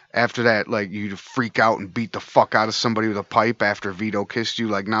after that, like, you freak out and beat the fuck out of somebody with a pipe after Vito kissed you.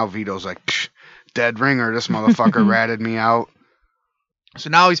 Like, now Vito's like, psh, dead ringer, this motherfucker ratted me out. So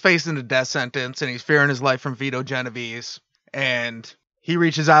now he's facing the death sentence, and he's fearing his life from Vito Genovese. And he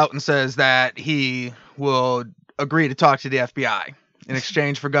reaches out and says that he will agree to talk to the FBI in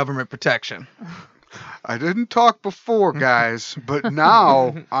exchange for government protection. I didn't talk before, guys, but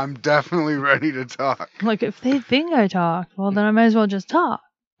now I'm definitely ready to talk. Like, if they think I talk, well, then I might as well just talk.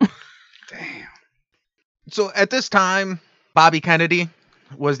 Damn. So at this time, Bobby Kennedy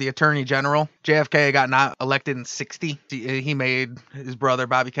was the attorney general. JFK got not elected in 60. He made his brother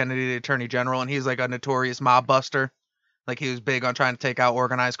Bobby Kennedy the attorney general, and he's like a notorious mob buster. Like, he was big on trying to take out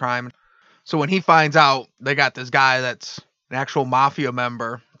organized crime. So when he finds out they got this guy that's an actual mafia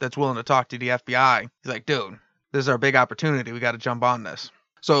member that's willing to talk to the FBI, he's like, dude, this is our big opportunity. We got to jump on this.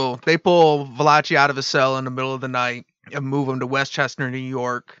 So they pull Valachi out of his cell in the middle of the night and move him to Westchester, New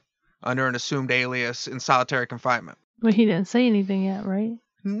York, under an assumed alias in solitary confinement. But he didn't say anything yet, right?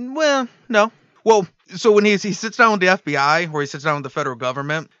 Well, no. Well, so when he sits down with the FBI, or he sits down with the federal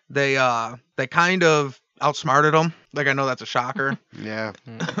government, they kind of outsmarted him. Like, I know that's a shocker. Yeah.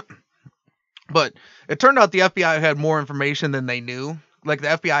 But it turned out the FBI had more information than they knew. Like, the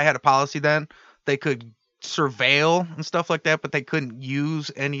FBI had a policy then. They could surveil and stuff like that, but they couldn't use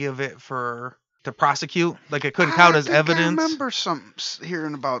any of it to prosecute. Like, it couldn't count as evidence. I remember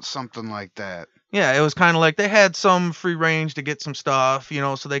hearing about something like that. Yeah, it was kind of like they had some free range to get some stuff,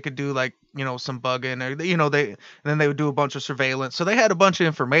 so they could do, like, some bugging, or, and then they would do a bunch of surveillance. So they had a bunch of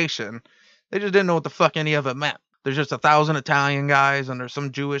information. They just didn't know what the fuck any of it meant. There's just 1,000 Italian guys, and there's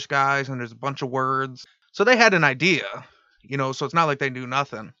some Jewish guys, and there's a bunch of words. So they had an idea, so it's not like they knew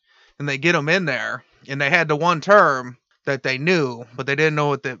nothing. And they get them in there, and they had the one term that they knew, but they didn't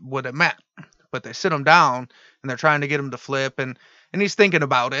know what it meant. But they sit them down, and they're trying to get him to flip, and he's thinking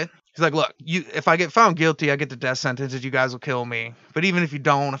about it. He's like, look, if I get found guilty, I get the death sentence, and you guys will kill me. But even if you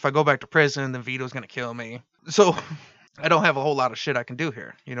don't, if I go back to prison, then Vito's going to kill me. So I don't have a whole lot of shit I can do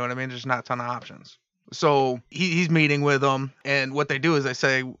here. You know what I mean? There's not a ton of options. So he's meeting with them, and what they do is they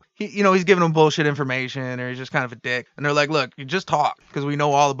say, he's giving them bullshit information, or he's just kind of a dick. And they're like, look, you just talk, because we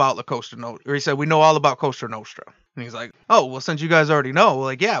know all about La Cosa Nostra. Or he said, we know all about Cosa Nostra. And he's like, oh, well, since you guys already know,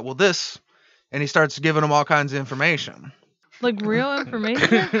 like, yeah, well, this. And he starts giving them all kinds of information. Like, real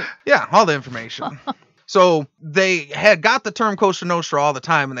information? Yeah, all the information. So they had got the term Cosa Nostra all the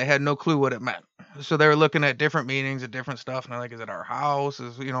time, and they had no clue what it meant. So they were looking at different meanings at different stuff, and they're like, is it our house?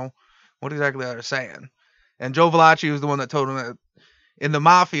 What exactly are they saying? And Joe Valachi was the one that told him that in the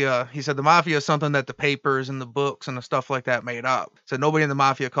mafia, he said the mafia is something that the papers and the books and the stuff like that made up. So nobody in the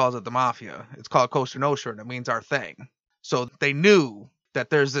mafia calls it the mafia. It's called Cosa Nostra, and it means our thing. So they knew that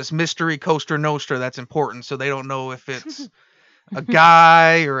there's this mystery Cosa Nostra that's important, so they don't know if it's a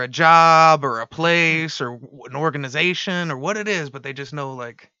guy or a job or a place or an organization or what it is, but they just know,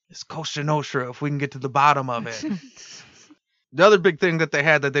 like, it's Cosa Nostra if we can get to the bottom of it. The other big thing that they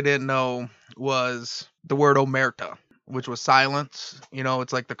had that they didn't know was the word omerta, which was silence.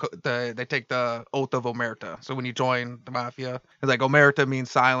 It's like they take the oath of omerta. So when you join the mafia, it's like omerta means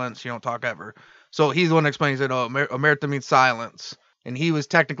silence. You don't talk ever. So he's the one that explains that omerta means silence. And he was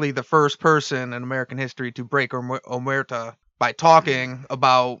technically the first person in American history to break omerta by talking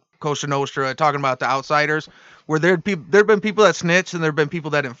about Cosa Nostra, talking about the outsiders, where there'd been people that snitched and there'd been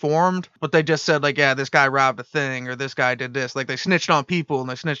people that informed, but they just said, like, yeah, this guy robbed a thing, or this guy did this. Like, they snitched on people and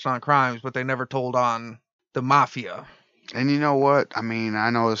they snitched on crimes, but they never told on the mafia. And you know what? I mean, I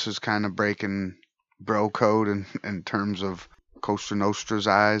know this is kind of breaking bro code in terms of Cosa Nostra's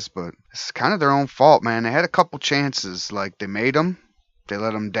eyes, but it's kind of their own fault, man. They had a couple chances. Like, they made them. They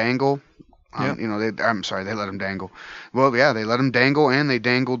let them dangle. Yep. They let him dangle. Well, yeah, they let him dangle, and they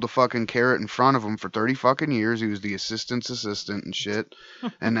dangled the fucking carrot in front of him for 30 fucking years. He was the assistant's assistant and shit.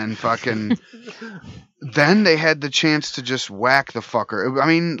 And then fucking... then they had the chance to just whack the fucker. I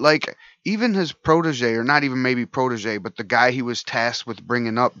mean, like, even his protege, or not even maybe protege, but the guy he was tasked with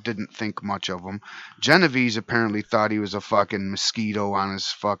bringing up didn't think much of him. Genovese apparently thought he was a fucking mosquito on his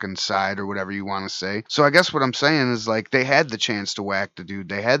fucking side, or whatever you want to say. So I guess what I'm saying is, like, they had the chance to whack the dude.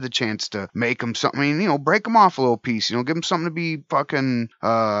 They had the chance to make him something. I mean, break him off a little piece. Give him something to be fucking,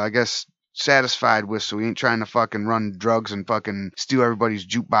 I guess, satisfied with, so he ain't trying to fucking run drugs and fucking steal everybody's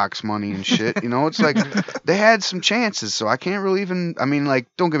jukebox money and shit. It's like they had some chances, so I can't really even, I mean, like,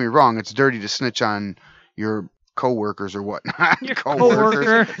 don't get me wrong, it's dirty to snitch on your coworkers or whatnot. Your Coworkers,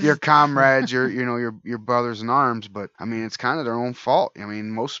 coworker. your comrades, your brothers in arms. But I mean, it's kind of their own fault. I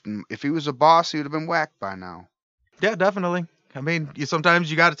mean, if he was a boss, he would have been whacked by now. Yeah, definitely. I mean, sometimes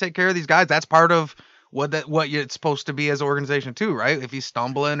you got to take care of these guys. That's part of what it's supposed to be as an organization too, right? If he's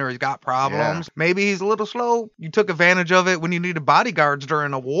stumbling or he's got problems, maybe he's a little slow. You took advantage of it when you needed bodyguards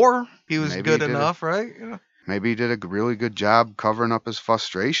during a war. He was good enough, right? Yeah. Maybe he did a really good job covering up his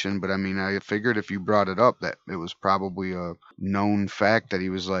frustration, but I mean, I figured if you brought it up, that it was probably a known fact that he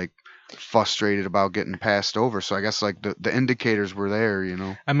was like frustrated about getting passed over. So I guess like the indicators were there, you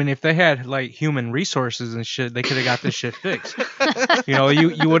know. I mean, if they had like human resources and shit, they could have got this shit fixed.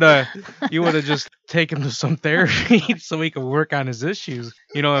 You would have just taken him to some therapy so he could work on his issues.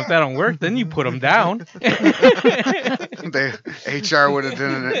 If that don't work, then you put him down. HR would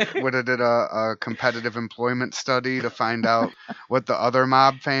have did a competitive employment study to find out what the other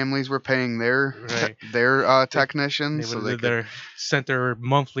mob families were paying their technicians. They sent their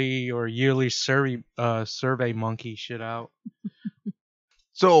monthly or yearly survey monkey shit out.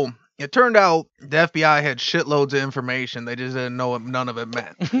 So it turned out the FBI had shitloads of information. They just didn't know what none of it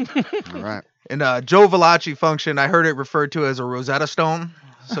meant. All right. And Joe Valachi function, I heard it referred to as a Rosetta Stone.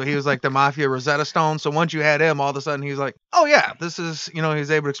 So he was like the mafia Rosetta Stone. So once you had him, all of a sudden he was like, oh yeah, this is, he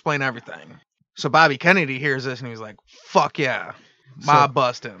was able to explain everything. So Bobby Kennedy hears this and he's like, fuck yeah, mob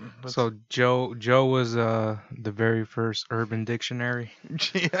busting. So Joe was the very first Urban Dictionary.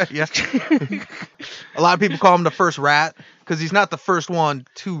 Yeah. A lot of people call him the first rat because he's not the first one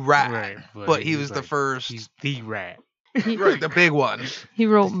to rat, right, but he was the first. He's the rat. Right, the big one. He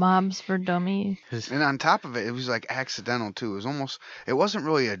wrote Mobs for Dummies. And on top of it, it was like accidental too. It wasn't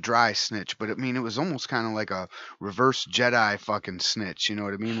really a dry snitch, but it was almost kind of like a reverse Jedi fucking snitch. You know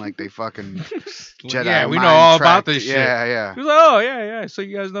what I mean? Like they fucking Jedi. Yeah, we know all about this shit. Yeah. He was like, oh yeah. So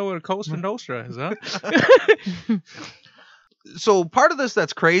you guys know what a Costa Nostra is, huh? So part of this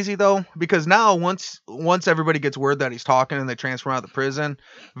that's crazy though, because now once everybody gets word that he's talking and they transfer him out of the prison,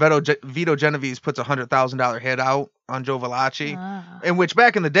 Vito Genovese puts $100,000 hit out on Joe Valachi, in which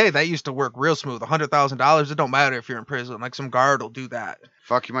back in the day that used to work real smooth. $100,000, it don't matter if you're in prison. Like some guard will do that.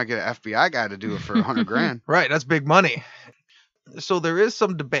 Fuck, you might get an FBI guy to do it for $100,000. Right, that's big money. So there is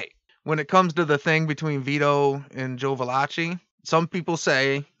some debate when it comes to the thing between Vito and Joe Valachi. Some people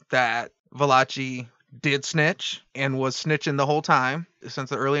say that Valachi did snitch and was snitching the whole time since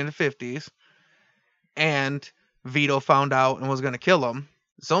the early in the 50s, and Vito found out and was going to kill him.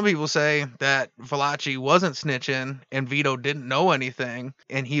 Some people say that Valachi wasn't snitching and Vito didn't know anything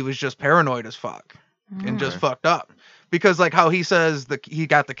and he was just paranoid as fuck and just fucked up. Because like how he says he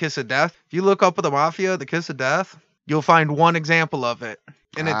got the kiss of death. If you look up at the mafia, the kiss of death, you'll find one example of it,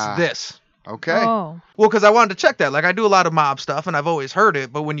 and it's this. Okay. Oh. Well, because I wanted to check that. Like I do a lot of mob stuff and I've always heard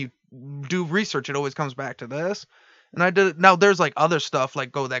it, but when you do research, it always comes back to this. And I did it. Now there's like other stuff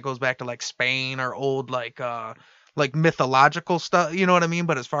that goes back to like Spain or old like mythological stuff, you know what I mean?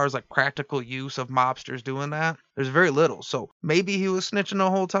 But as far as like practical use of mobsters doing that, there's very little. So maybe he was snitching the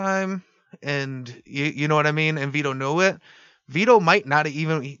whole time, and you know what I mean? And Vito knew it. Vito might not have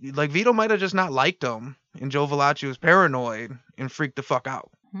Vito might have just not liked him, and Joe Valachi was paranoid and freaked the fuck out.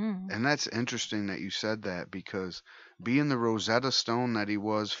 And that's interesting that you said that, because being the Rosetta Stone that he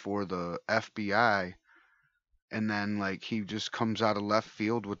was for the FBI, and then like he just comes out of left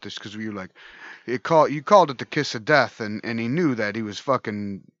field with this, because we were like, you called it the kiss of death, and he knew that he was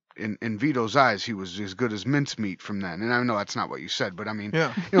fucking in Vito's eyes he was as good as mincemeat from then. And I know that's not what you said, but I mean,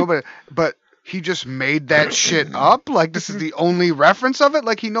 yeah, but he just made that shit up. Like this is the only reference of it.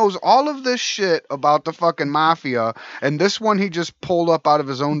 Like he knows all of this shit about the fucking mafia, and this one he just pulled up out of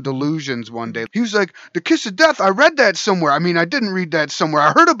his own delusions one day. He was like, the kiss of death, I read that somewhere. I mean, I didn't read that somewhere.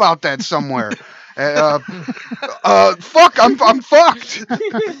 I heard about that somewhere. Fuck, I'm fucked.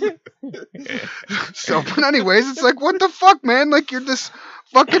 So, but anyways, it's like, what the fuck, man? Like you're this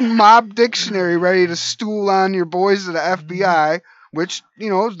fucking mob dictionary ready to stool on your boys at the FBI. Which,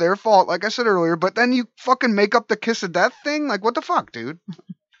 is their fault, like I said earlier, but then you fucking make up the kiss of death thing? Like, what the fuck, dude?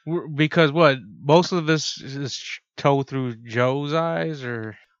 Because most of this is told through Joe's eyes,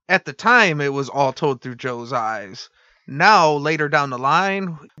 or? At the time, it was all told through Joe's eyes. Now, later down the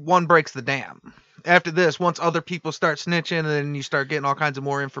line, one breaks the dam. After this, once other people start snitching and then you start getting all kinds of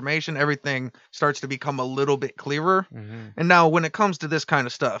more information, everything starts to become a little bit clearer. Mm-hmm. And now when it comes to this kind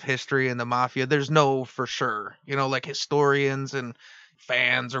of stuff, history and the mafia, there's no for sure. Like historians and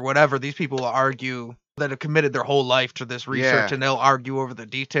fans or whatever, these people will argue that have committed their whole life to this research, and they'll argue over the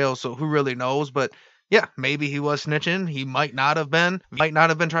details. So who really knows? But yeah, maybe he was snitching. He might not have been.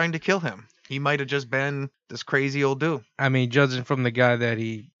 Trying to kill him. he might have just been this crazy old dude. I mean, judging from the guy that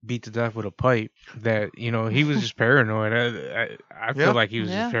he beat to death with a pipe, that, he was just paranoid. I feel Yeah. like he was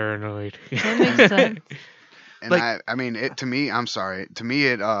Yeah. just paranoid. That makes sense. And Like- I mean, it to me. I'm sorry. To me,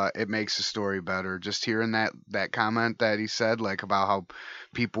 it makes the story better. Just hearing that comment that he said, like about how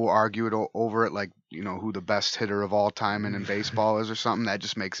people argued over it, like who the best hitter of all time and in baseball is or something. That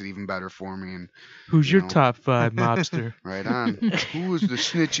just makes it even better for me. And Who's You your know. top 5 mobster? right on. Who is the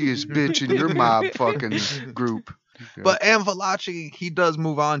snitchiest bitch in your mob fucking group? Yeah. But and Valachi, he does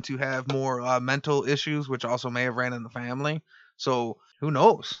move on to have more mental issues, which also may have ran in the family. So who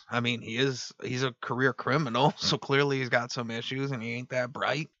knows? I mean, he's a career criminal, so clearly he's got some issues, and he ain't that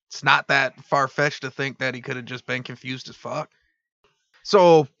bright. It's not that far fetched to think that he could have just been confused as fuck.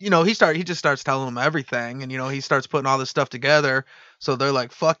 So he just starts telling them everything, and he starts putting all this stuff together. So they're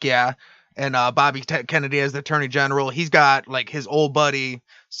like, "Fuck yeah!" And Bobby Kennedy as the Attorney General, he's got like his old buddy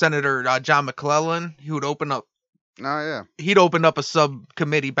Senator John McClellan, who would open up. Oh yeah. He'd opened up a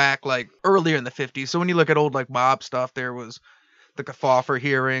subcommittee back like earlier in the 50s. So when you look at old like mob stuff, there was the Kefauver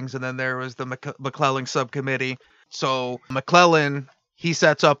hearings, and then there was the McClellan subcommittee. So McClellan, he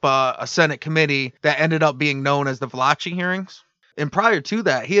sets up a Senate committee that ended up being known as the Valachi hearings. And prior to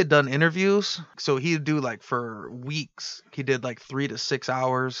that, he had done interviews. So he'd do like for weeks, he did like 3 to 6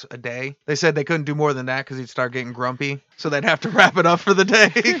 hours a day. They said they couldn't do more than that because he'd start getting grumpy. So they'd have to wrap it up for the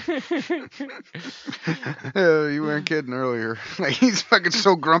day. You weren't kidding earlier. Like he's fucking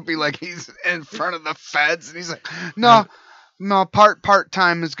so grumpy, like he's in front of the feds, and he's like, no, part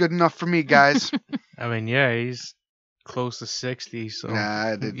time is good enough for me, guys. I mean, yeah, he's close to 60, so.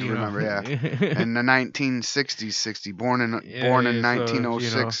 Yeah, I did you remember. know. Yeah, in the 1960s, 60, born in Yeah, born in so,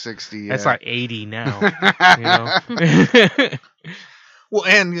 1906, 60. Yeah. That's like 80 now. Well,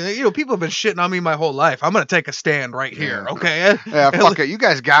 and people have been shitting on me my whole life. I'm gonna take a stand right here, okay? Yeah, fuck it. You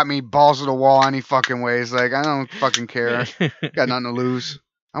guys got me balls to the wall any fucking ways. Like, I don't fucking care. Got nothing to lose.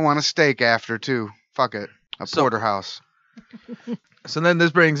 I want a steak after, too. Fuck it. A porterhouse. So then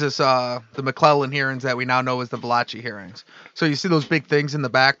this brings us the McClellan hearings that we now know as the Valachi hearings. So you see those big things in the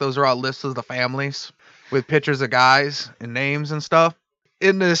back? Those are all lists of the families with pictures of guys and names and stuff.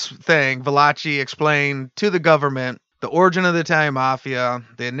 In this thing, Valachi explained to the government the origin of the Italian Mafia,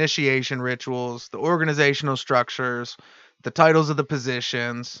 the initiation rituals, the organizational structures, the titles of the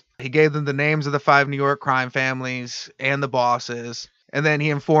positions. He gave them the names of the 5 New York crime families and the bosses. And then he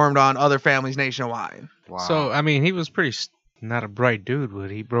informed on other families nationwide. Wow. So, I mean, he was not a bright dude,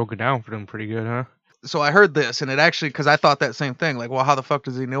 but he broke it down for them pretty good, huh? So I heard this, and it actually, because I thought that same thing. Like, well, how the fuck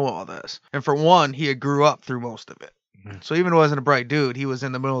does he know all this? And for one, he had grew up through most of it. So even though he wasn't a bright dude, he was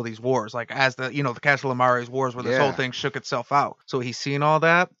in the middle of these wars, like as the Castro Lamares wars where this whole thing shook itself out. So he's seen all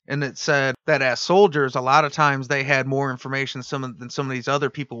that, and it said that as soldiers, a lot of times they had more information than some of these other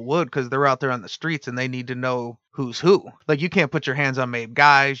people would because they're out there on the streets and they need to know who's who. Like you can't put your hands on made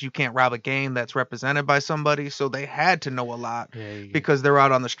guys, you can't rob a gang that's represented by somebody. So they had to know a lot because they're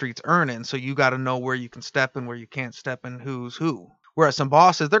out on the streets earning. So you got to know where you can step and where you can't step and who's who. Whereas some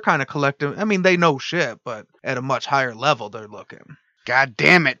bosses, they're kind of collective. I mean, they know shit, but at a much higher level, they're looking. God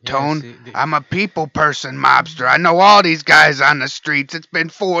damn it, Tone. see, I'm a people person, mobster. I know all these guys on the streets. It's been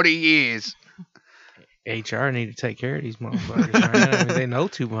 40 years. HR need to take care of these motherfuckers, man. I mean, they know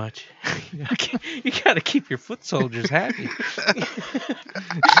too much. You gotta keep your foot soldiers happy.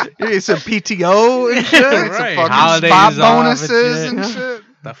 You need some PTO and shit. Some Right. fucking Holidays spot off and bonuses shit. and shit.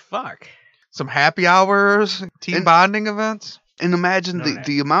 The fuck? Some happy hours, team And- bonding events. And imagine No,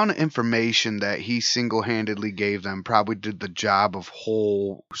 the amount of information that he single-handedly gave them probably did the job of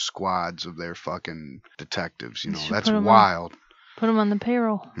whole squads of their fucking detectives. You know, Should that's put 'em on- wild. Put him on the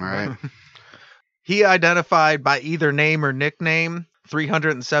payroll. All right. He identified by either name or nickname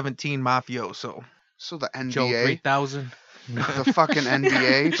 317 mafioso. So the Joe NBA, 3000. the fucking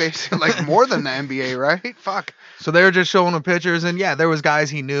NBA, basically, like more than the NBA, right? Fuck. So they were just showing him pictures, and yeah, there was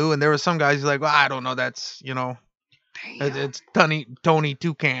guys he knew, and there was some guys he's like, well, I don't know, that's, it's Tony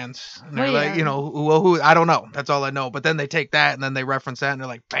Toucans. And they're Well, like, yeah. who, I don't know. That's all I know. But then they take that, and then they reference that, and they're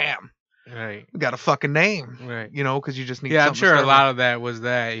like, bam, Right. we got a fucking name. Right. Because you just need Yeah, I'm something sure to a start lot of that was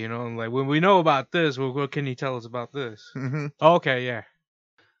that, like when we know about this, well, what can you tell us about this? with. Mhm. Okay, yeah.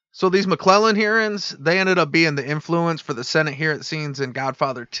 So these McClellan hearings, they ended up being the influence for the Senate hearing scenes in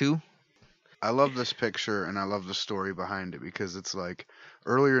Godfather 2. I love this picture and I love the story behind it because it's like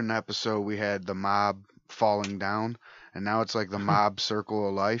earlier in the episode we had the mob falling down, And now it's like the mob circle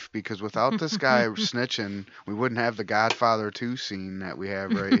of life, because without this guy snitching, we wouldn't have the Godfather 2 scene that we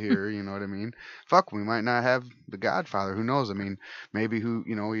have right here. You know what I mean? Fuck, we might not have the Godfather. Who knows? I mean, maybe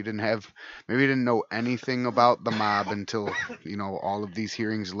he didn't know anything about the mob until, all of these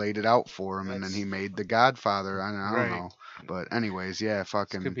hearings laid it out for him, and then he made the Godfather. I don't know. But anyways, yeah,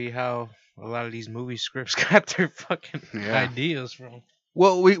 fucking. This could be how a lot of these movie scripts got their fucking ideas from.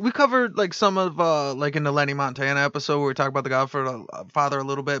 Well, we covered like some of like in the Lenny Montana episode where we talked about the Godfather a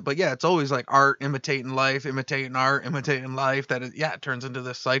little bit, but yeah, it's always like art imitating life, imitating art, imitating life. It turns into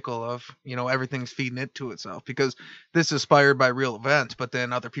this cycle of everything's feeding into itself, because this is inspired by real events, but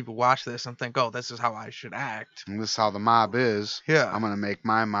then other people watch this and think, oh, this is how I should act. And this is how the mob is. Yeah, I'm gonna make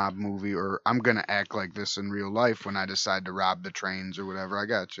my mob movie, or I'm gonna act like this in real life when I decide to rob the trains or whatever. I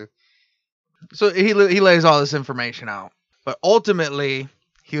got you. So he lays all this information out. But ultimately,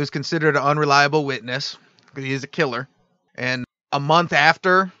 he was considered an unreliable witness because he's a killer. And a month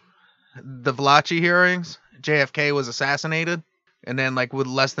after the Valachi hearings, JFK was assassinated. And then, like, with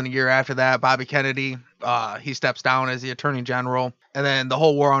less than a year after that, Bobby Kennedy, he steps down as the Attorney General. And then the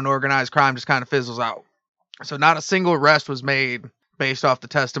whole war on organized crime just kind of fizzles out. So not a single arrest was made based off the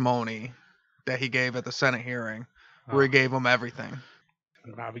testimony that he gave at the Senate hearing, where he gave them everything.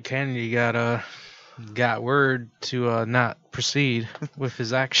 Bobby Kennedy got word to not proceed with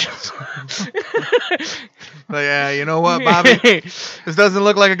his actions. But yeah, you know what, Bobby? This doesn't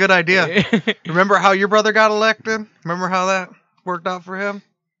look like a good idea. Remember how your brother got elected? Remember how that worked out for him?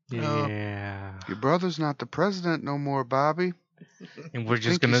 Yeah. Your brother's not the president no more, Bobby. And we're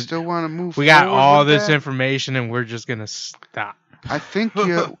just you gonna still want to move. We got all this that? information, and we're just gonna stop. I think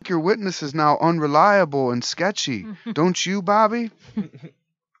your witness is now unreliable and sketchy. Don't you, Bobby?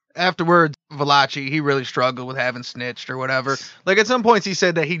 Afterwards, Valachi, he really struggled with having snitched or whatever. Like, at some points he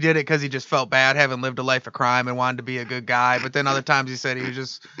said that he did it because he just felt bad having lived a life of crime and wanted to be a good guy. But then other times he said he was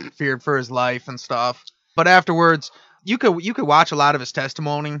just feared for his life and stuff. But afterwards, you could watch a lot of his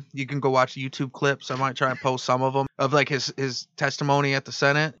testimony. You can go watch YouTube clips. I might try and post some of them of like his testimony at the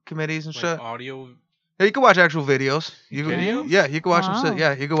Senate committees and shit. Audio. Yeah, you can watch actual videos. Videos? Yeah, you can watch him.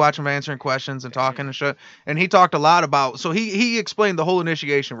 Yeah, you can watch him answering questions and talking and shit. And he talked a lot about. So he explained the whole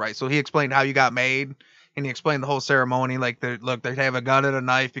initiation right. So he explained how you got made, and he explained the whole ceremony. Like, they have a gun and a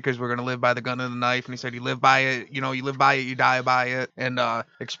knife because we're gonna live by the gun and the knife. And he said you live by it. You live by it, you die by it. And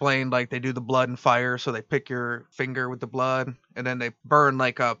explained like they do the blood and fire. So they pick your finger with the blood, and then they burn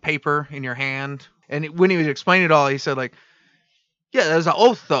like a paper in your hand. And when he was explaining it all, he said like, yeah, there's an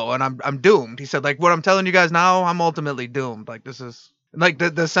oath though, and I'm doomed. He said, like, what I'm telling you guys now, I'm ultimately doomed. Like, this is like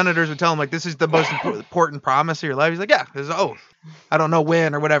the senators would tell him, like, this is the most important promise of your life. He's like, yeah, there's an oath. I don't know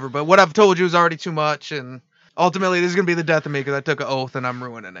when or whatever, but what I've told you is already too much, and ultimately this is gonna be the death of me because I took an oath and I'm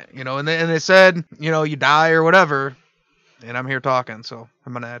ruining it. And they said, you die or whatever, and I'm here talking, so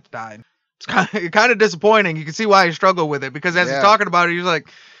I'm gonna have to die. It's kind of disappointing. You can see why he struggled with it, because as he's talking about it, he's like,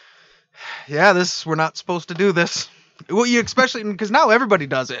 yeah, we're not supposed to do this. Well, you especially because now everybody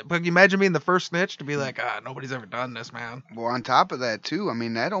does it. But you imagine being the first snitch to be like, nobody's ever done this, man. Well, on top of that too, I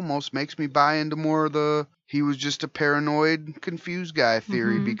mean, that almost makes me buy into more of he was just a paranoid, confused guy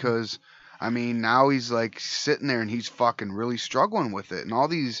theory, because I mean, now he's like sitting there and he's fucking really struggling with it, and all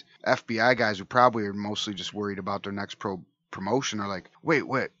these FBI guys who probably are mostly just worried about their next promotion are like,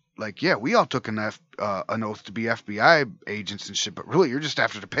 wait. Like, yeah, we all took an oath to be FBI agents and shit, but really, you're just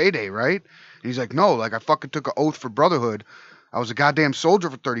after the payday, right? And he's like, no, like, I fucking took an oath for brotherhood. I was a goddamn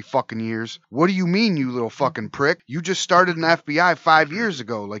soldier for 30 fucking years. What do you mean, you little fucking prick? You just started in the FBI 5 years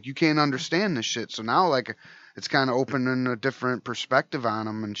ago. Like, you can't understand this shit. So now, like, it's kind of opening a different perspective on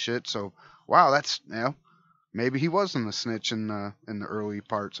him and shit. So, wow, that's, maybe he wasn't a snitch in the early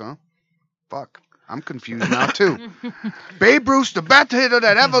parts, huh? Fuck. I'm confused now, too. Babe Ruth, the best hitter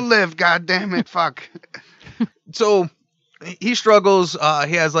that ever lived, goddammit, fuck. So, he struggles.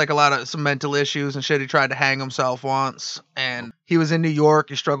 He has, like, some mental issues and shit. He tried to hang himself once, and he was in New York.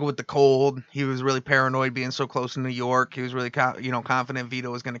 He struggled with the cold. He was really paranoid being so close to New York. He was really, confident Vito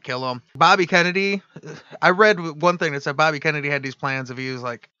was going to kill him. Bobby Kennedy, I read one thing that said Bobby Kennedy had these plans of he was,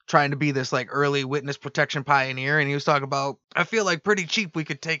 like, trying to be this like early witness protection pioneer, and he was talking about, I feel like pretty cheap we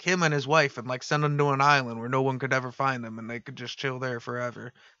could take him and his wife and like send them to an island where no one could ever find them and they could just chill there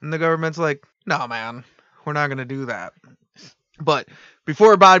forever. And the government's like, no man, we're not gonna do that. But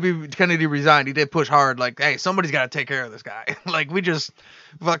before Bobby Kennedy resigned, he did push hard, like, hey, somebody's got to take care of this guy. Like, we just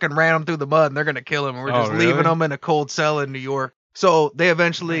fucking ran him through the mud and they're gonna kill him, and we're just leaving him in a cold cell in New York. So they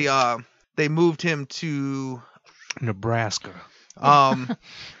eventually they moved him to Nebraska.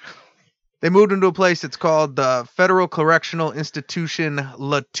 They moved him to a place that's called the Federal Correctional Institution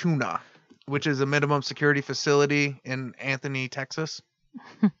La Tuna. which is a minimum security facility in Anthony, Texas.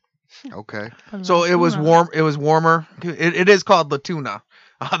 Okay. So it was warm. It was warmer. It is called La Tuna.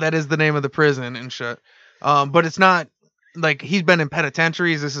 That is the name of the prison and shit. But it's not like he's been in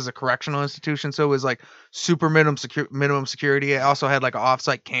penitentiaries. This is a correctional institution, so it was like super minimum security. It also had like an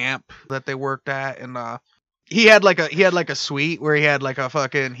offsite camp that they worked at, and he had like a suite where he had like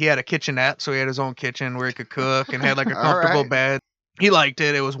he had a kitchenette, so he had his own kitchen where he could cook and had like a comfortable bed. He liked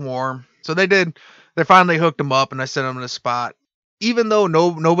it. It was warm. So they finally hooked him up, and I sent him to the spot. Even though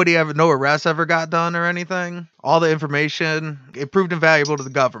no arrests ever got done or anything, all the information, it proved invaluable to the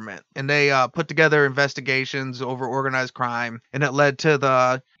government. And they put together investigations over organized crime, and it led to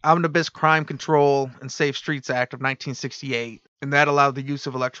the Omnibus Crime Control and Safe Streets Act of 1968. And that allowed the use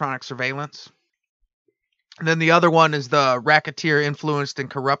of electronic surveillance. And then the other one is the Racketeer Influenced and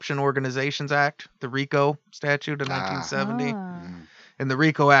Corruption Organizations Act, the RICO statute of 1970. And the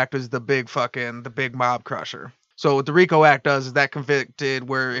RICO Act is the big mob crusher. So what the RICO Act does is that convicted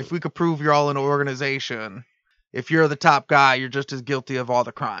where if we could prove you're all in an organization, if you're the top guy, you're just as guilty of all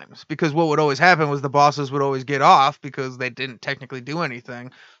the crimes. Because what would always happen was the bosses would always get off because they didn't technically do anything,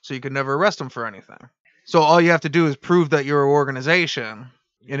 so you could never arrest them for anything. So all you have to do is prove that you're an organization.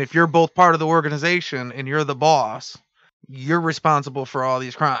 And if you're both part of the organization and you're the boss, you're responsible for all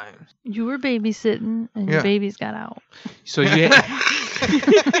these crimes. You were babysitting and your babies got out. So you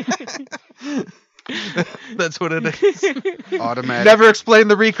That's what it is. Automatic. Never explained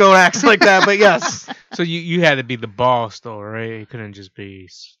the RICO acts like that, but yes. So you had to be the boss though, right? It couldn't just be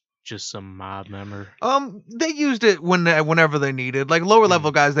just some mob member. They used it whenever they needed. Like lower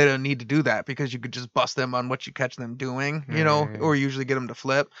level guys, they don't need to do that because you could just bust them on what you catch them doing, or usually get them to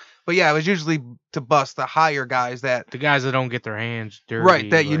flip. But yeah, it was usually to bust the higher guys the guys that don't get their hands dirty, right?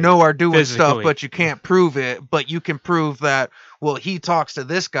 That like, are doing physically. stuff, but you can't prove it. But you can prove that. Well, he talks to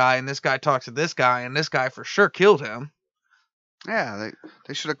this guy, and this guy talks to this guy, and this guy for sure killed him. Yeah,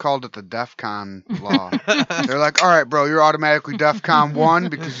 they should have called it the DEFCON law. They're like, all right, bro, you're automatically DEFCON 1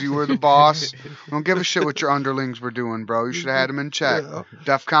 because you were the boss. Don't give a shit what your underlings were doing, bro. You should have had them in check. Yeah.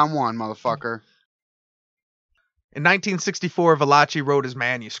 DEFCON 1, motherfucker. In 1964, Valachi wrote his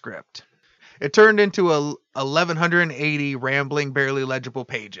manuscript. It turned into 1,180 rambling, barely legible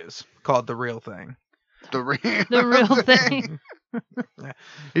pages called The Real Thing. The real thing.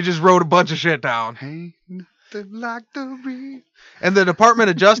 He just wrote a bunch of shit down. Ain't nothing like the real. And the Department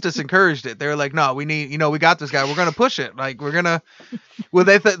of Justice encouraged it. They were like, no, we need, we got this guy. We're going to push it. Like, we're going to, well,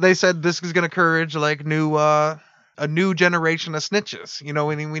 they said this is going to encourage like a new generation of snitches.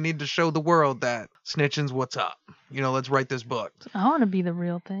 We need to show the world that snitching's what's up. Let's write this book. I want to be the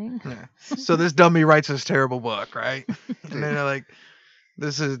real thing. Yeah. So this dummy writes this terrible book, right? And then they're like,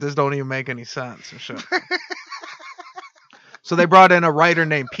 this don't even make any sense and shit. So they brought in a writer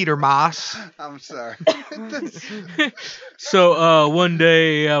named Peter Moss. I'm sorry. So one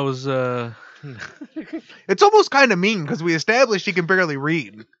day I was It's almost kind of mean because we established he can barely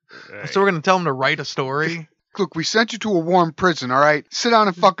read. Right. So we're going to tell him to write a story. Look, we sent you to a warm prison, all right? Sit down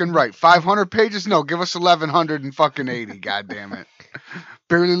and fucking write. 500 pages? No, give us 1,180, goddammit.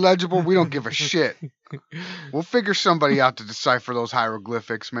 Barely legible? We don't give a shit. We'll figure somebody out to decipher those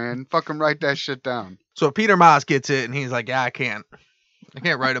hieroglyphics, man. Fucking write that shit down. So Peter Moss gets it, and he's like, yeah, I can't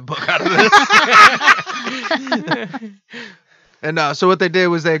write a book out of this. And so what they did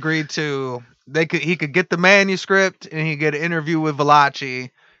was they agreed to, he could get the manuscript, and he could get an interview with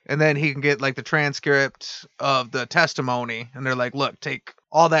Valachi, and then he can get like the transcript of the testimony. And they're like, look, take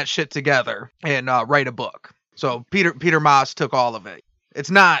all that shit together and write a book. So Peter Moss took all of it. It's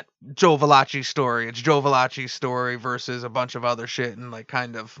not Joe Valachi's story. It's Joe Valachi's story versus a bunch of other shit and like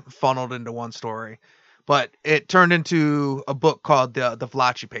kind of funneled into one story. But it turned into a book called the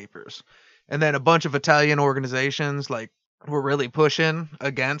Valachi Papers. And then a bunch of Italian organizations like were really pushing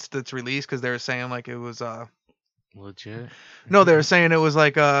against its release because they were saying like it was legit. No, they were saying it was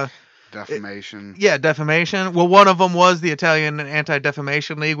like defamation. Defamation. Well, one of them was the Italian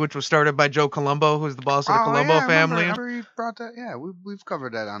Anti-Defamation League, which was started by Joe Colombo, who's the boss of the Colombo family. Remember he brought that. Yeah, we've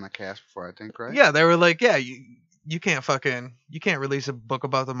covered that on the cast before, I think, right? Yeah, they were like, yeah, you can't release a book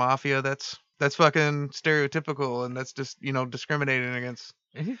about the mafia. That's fucking stereotypical, and that's just discriminating against.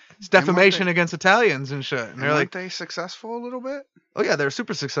 It's defamation against Italians and shit. And they're like, they successful a little bit? Oh yeah, they're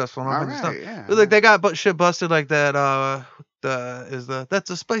super successful. All right, yeah. Like they got shit busted like that. That's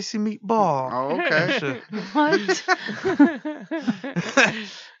a spicy meatball. Oh, okay. What?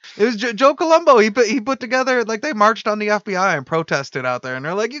 It was Joe Colombo. He put together like they marched on the FBI and protested out there, and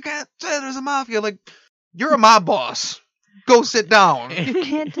they're like, you can't say there's a mafia. Like, you're a mob boss. Go sit down. You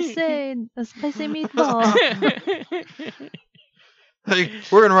can't just say a spicy meatball. Like,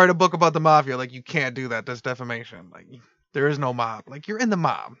 we're gonna write a book about the mafia. Like, you can't do that. That's defamation. Like, there is no mob. Like, you're in the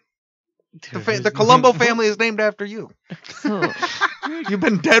mob. The Colombo family is named after you. So, You've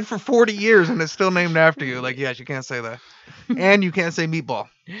been dead for 40 years and it's still named after you. Like, yes, you can't say that. And you can't say meatball.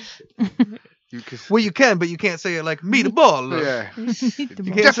 Well, you can, but you can't say it like meatball. Yeah. You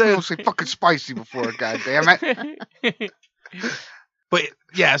You can't say definitely say fucking spicy before it, goddammit. But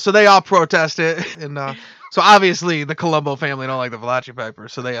yeah, so they all protested, and so obviously the Colombo family don't like the Valachi Piper,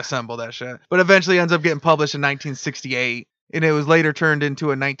 so they assemble that shit. But eventually ends up getting published in 1968, and it was later turned into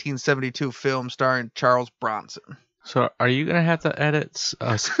a 1972 film starring Charles Bronson. So are you gonna have to edit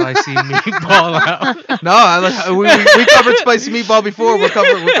a spicy meatball out? No, we covered spicy meatball before. We'll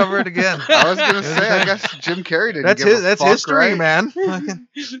cover it again. I was gonna say, I guess Jim Carrey didn't That's give a that's fuck, history, right? man.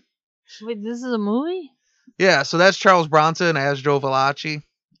 wait, this is a movie? Yeah, so that's Charles Bronson as Joe Valachi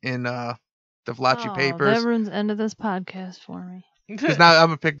in the Valachi Oh, Papers. that ruins the end of this podcast for me. Because now I'm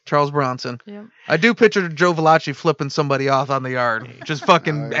gonna pick Charles Bronson. Yep. I do picture Joe Valachi flipping somebody off on the yard, just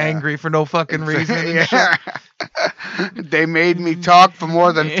fucking Oh, yeah. angry for no fucking reason. And shit. Yeah. They made me talk for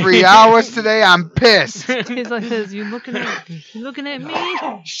more than 3 hours today. I'm pissed. He's like this. You looking at me?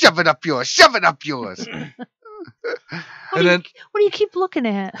 Shove it up yours. Shove it up yours. What do you keep looking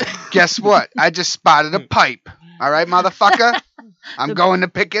at? Guess what? I just spotted a pipe. All right, motherfucker? I'm going to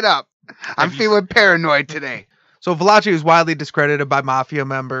pick it up. I'm feeling paranoid today. So Valachi was widely discredited by mafia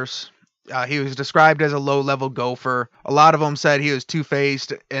members. He was described as a low-level gopher. A lot of them said he was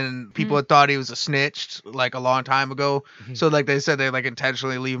two-faced, and people had thought he was a snitch like a long time ago. So like they said they like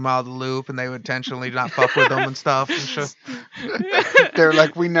intentionally leave him out of the loop, and they would intentionally not fuck with him and stuff and shit. They're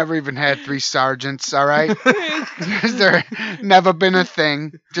like, we never even had 3 sergeants, all right? There never been a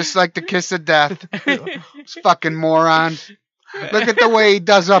thing. Just like the kiss of death. This fucking moron. Look at the way he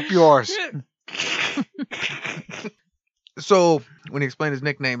does up yours. So when he explained his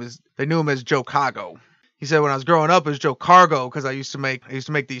nickname, they knew him as Joe Cargo. He said when I was growing up it was Joe Cargo because I used to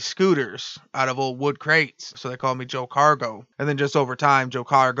make these scooters out of old wood crates, so they called me Joe Cargo. And then just over time, Joe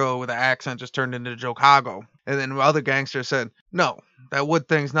Cargo with an accent just turned into Joe Cargo. And then other gangsters said, no, that wood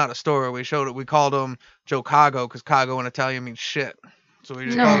thing's not a story. We called him Joe Cargo because cargo in Italian means shit. So we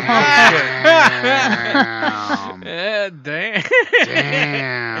just called him Joe Shit. Damn. Yeah, damn.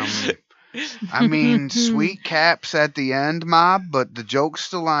 Damn. I mean, sweet caps at the end, mob, but the joke's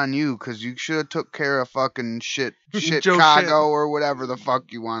still on you because you should have took care of fucking shit Joe Chicago Shit. or whatever the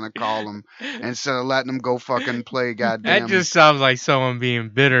fuck you want to call them instead of letting them go fucking play goddamn. That just sounds like someone being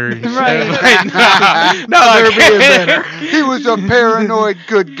bitter. And shit. Right. Like, No, they're being better. He was a paranoid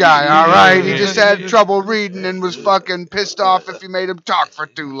good guy, all right? He just had trouble reading and was fucking pissed off if you made him talk for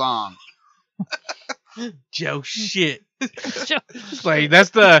too long. Joe shit. It's like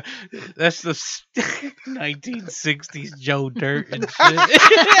that's the 1960s Joe Dirt and shit.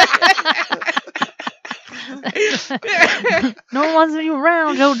 No one wants you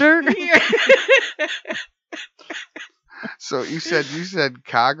around, Joe Dirt. So you said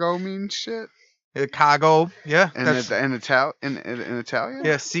Cargo means shit Cargo, yeah. in Italian?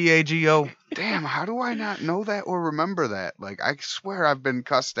 Yeah, Cago. Damn, how do I not know that or remember that? Like, I swear I've been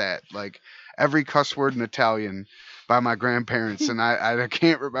cussed at, like, every cuss word in Italian by my grandparents, and I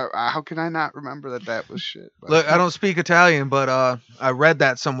can't remember. How can I not remember that was shit? But, Look, I don't speak Italian, but I read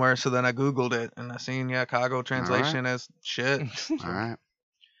that somewhere, so then I Googled it, and I seen, cargo translation as shit. all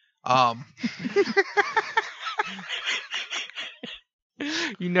right.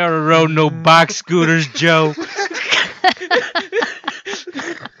 You never rode no box scooters, Joe.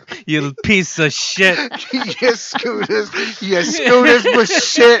 You piece of shit. Your scooters was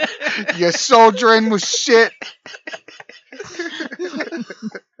shit. Your soldiering was shit.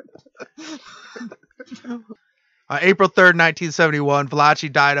 April 3rd, 1971,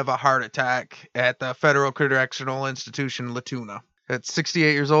 Valachi died of a heart attack at the Federal Correctional Institution, Latuna. At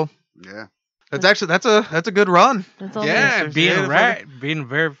 68 years old. Yeah. That's a good run. That's all Yeah, this is. being a rat, being the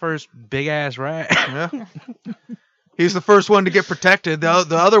very first big ass rat. Yeah. He's the first one to get protected. The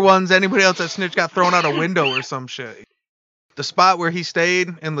other ones, anybody else that snitched got thrown out a window or some shit. The spot where he stayed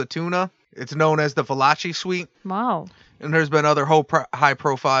in Latuna, it's known as the Valachi Suite. Wow. And there's been other high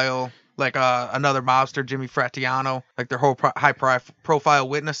profile, like another mobster, Jimmy Fratiano, like their high profile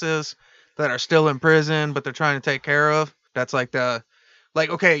witnesses that are still in prison, but they're trying to take care of. That's like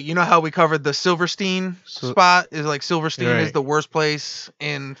okay, you know how we covered the Silverstein spot? Is like Silverstein is the worst place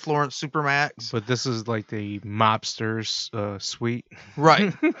in Florence Supermax. But this is like the mobster's suite.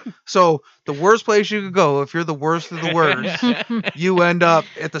 Right. So the worst place you could go, if you're the worst of the worst, you end up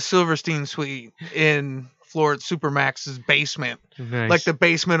at the Silverstein Suite in floor at Supermax's basement. Nice. Like the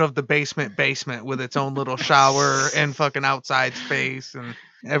basement of the basement with its own little shower and fucking outside space and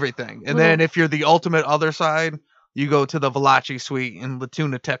everything. And then if you're the ultimate other side, you go to the Valachi suite in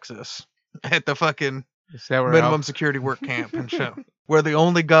Latuna, Texas at the fucking Is that where minimum security work camp and shit. Where the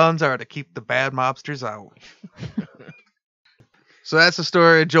only guns are to keep the bad mobsters out. So that's the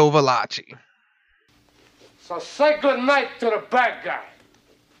story of Joe Valachi. So say good night to the bad guy.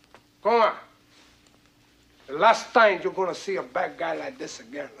 Go on. The last time you're gonna see a bad guy like this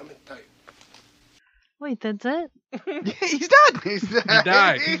again, let me tell you. Wait, that's it? He's dead. He's dead. He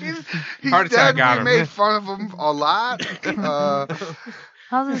died. He's Heart attack dead. got We him. made fun of him a lot.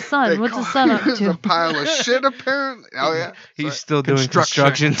 How's his son? What's his son up He's a to? pile of shit, apparently. Oh, yeah. He's still doing Construction.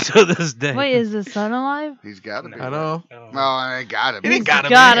 construction to this day. Wait, is his son alive? He's got to be. I know. No, it gotta be. It ain't gotta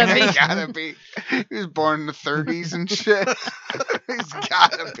Gotta be. be. He gotta be. He was born in the 30s and shit. He's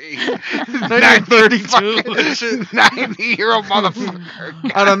gotta be. 1932 and shit. 90-year-old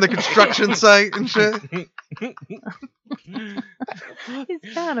motherfucker. Out on the construction site and shit.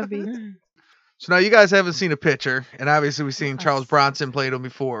 He's gotta be. So now you guys haven't seen a picture, and obviously we've seen Charles Bronson played him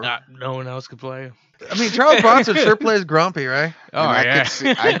before. No one else could play. I mean, Charles Bronson sure plays grumpy, right? Oh And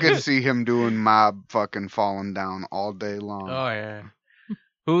yeah. I could see him doing mob fucking falling down all day long. Oh yeah.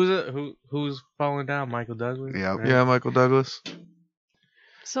 Who's falling down? Michael Douglas. Yep. Right? Yeah, Michael Douglas.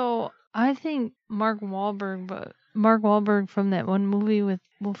 So I think Mark Wahlberg from that one movie with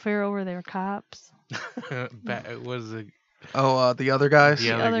Will Ferrell where they were cops. What is it? Oh, the other guys?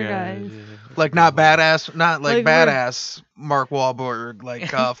 The other other guys. guys. Like not badass, not like, Like we're- badass Mark Wahlberg, like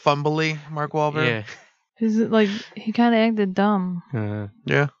fumbly Mark Wahlberg. Yeah. Who's like he kind of acted dumb.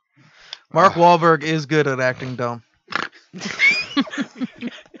 Yeah. Mark Wahlberg is good at acting dumb.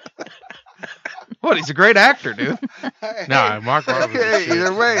 What? He's a great actor, dude. Nah, Mark Wahlberg. Hey,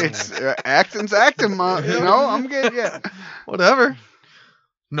 either way, it's acting's acting, I'm getting Whatever.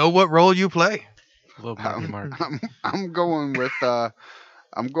 Know what role you play. Little Mark. I'm going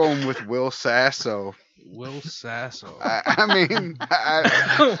with Will Sasso. Will Sasso. I mean,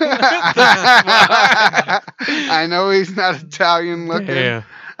 I know he's not Italian looking. Yeah.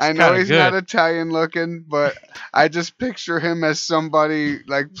 I know kinda he's good. not Italian looking, but I just picture him as somebody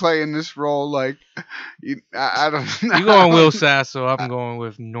like playing this role. Like, I don't know. You going Will Sasso? I'm going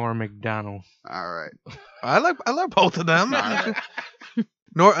with Norm Macdonald. All right. I like both of them. All right.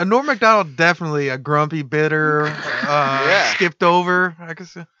 Norm Macdonald definitely a grumpy, bitter, skipped over. I can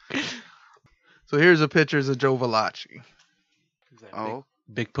see. So here's the pictures of Joe Valachi. Oh,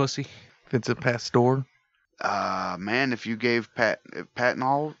 Big pussy. Vincent Pastore. man, if you gave Patton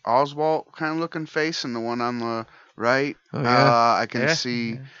Oswalt kind of looking face and the one on the right, Oh, yeah. I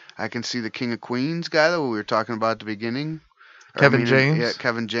can see the King of Queens guy that we were talking about at the beginning. Kevin James. Yeah,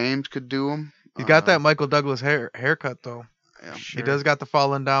 Kevin James could do him. He got that Michael Douglas haircut though. Yeah. He does got the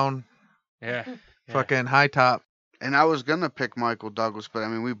falling down Yeah. fucking high top. And I was gonna pick Michael Douglas, but I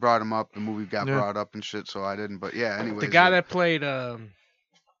mean we brought him up. The movie got Yeah. brought up and shit, so I didn't. But yeah, anyway. The guy that played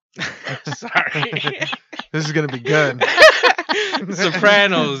sorry. This is gonna be good.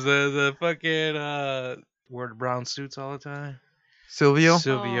 Sopranos, the fucking wore the brown suits all the time. Silvio.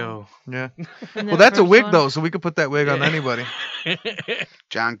 Silvio. Yeah. And Well, that that's a first wig one- though, so we could put that wig on Yeah. anybody.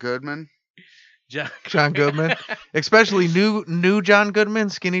 John Goodman. John Goodman, especially new John Goodman,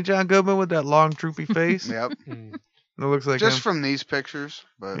 skinny John Goodman with that long droopy face. Yep. It looks like Just him. from these pictures,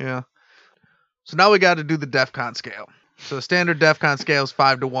 but Yeah. So now we got to do the DEFCON scale. So the standard DEFCON scale is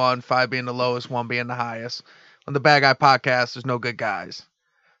 5 to 1, 5 being the lowest, 1 being the highest. On the Bad Guy podcast, there's no good guys.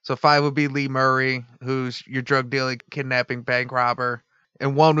 So 5 would be Lee Murray, who's your drug dealing, kidnapping, bank robber.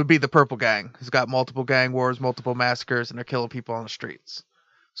 And 1 would be the Purple Gang, who's got multiple gang wars, multiple massacres, and they're killing people on the streets.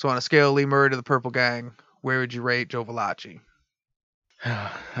 So on a scale of Lee Murray to the Purple Gang, where would you rate Joe Valachi?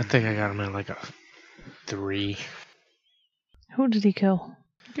 I think I got him at like a 3. Who did he kill?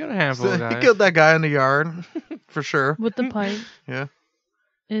 Got a handful So of he guys. killed that guy in the yard, for sure. With the pipe. Yeah.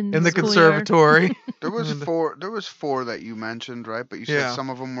 In In the schoolyard. conservatory. there was And- four. There was 4 that you mentioned, right? But you said Yeah. some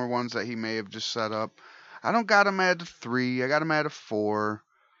of them were ones that he may have just set up. I don't got him at a 3. I got him at a 4.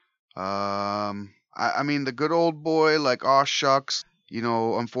 I mean, the good old boy, like, aw shucks. You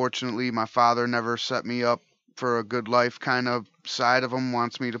know, unfortunately, my father never set me up for a good life kind of side of him.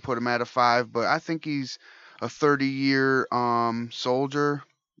 Wants me to put him at a 5, but I think he's a 30-year soldier.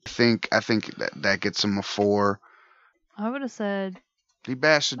 I think that gets him a 4. I would have said He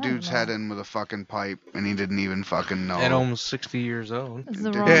bashed a I don't dude's know. head in with a fucking pipe, and he didn't even fucking know. At almost 60 years old. it's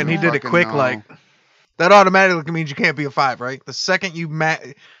the Yeah, wrong Yeah, and he guy. did it Fucking quick, no. like that automatically means you can't be a 5, right? The second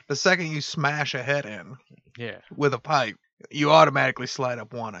you smash a head in Yeah. with a pipe, you automatically slide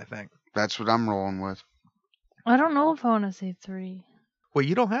up 1, I think. That's what I'm rolling with. I don't know if I want to say 3. Well,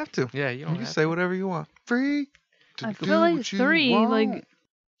 you don't have to. Yeah, you You don't can have say to. whatever you want. Free. To I do feel like what you 3, like...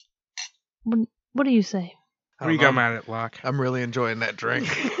 want. What do you say? I Where you don't got know. mad at, Locke? I'm really enjoying that drink.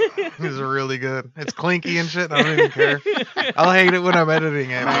 It's really good. It's clinky and shit. I don't even care. I'll hate it when I'm editing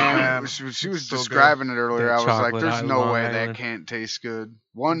it. but Man, man, she was it's so good. describing it earlier. That I was like, chocolate "There's out no Long way Island. that can't taste good."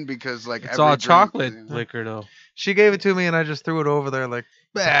 One, because like It's every all drink- chocolate liquor, though. She gave it to me and I just threw it over there like,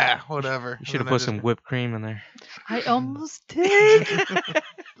 bah, whatever. You should And have then I put just- some whipped cream in there. I almost did.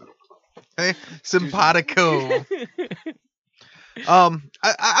 Hey, simpatico.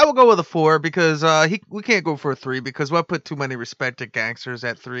 I will go with a 4 because we can't go for a 3 because we'll put too many respected gangsters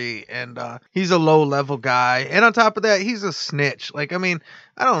at 3, and he's a low level guy, and on top of that, he's a snitch. Like, I mean,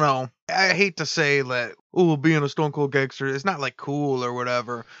 I don't know. I hate to say that, oh, being a stone cold gangster is not like cool or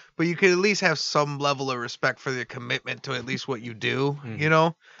whatever, but you could at least have some level of respect for the commitment to at least what you do, you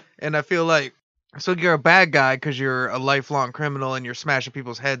know? And I feel like, so you're a bad guy because you're a lifelong criminal and you're smashing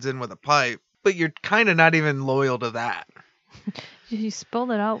people's heads in with a pipe, but you're kind of not even loyal to that. You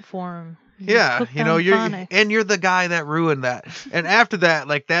spelled it out for him. Yeah, you know, you're the guy that ruined that. And after that,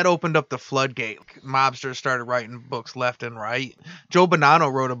 like, that opened up the floodgate. Mobsters started writing books left and right. Joe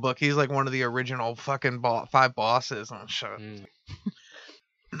Bonanno wrote a book. He's like one of the original fucking 5 bosses and shit.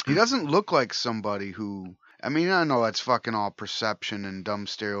 He doesn't look like somebody who. I mean, I know that's fucking all perception and dumb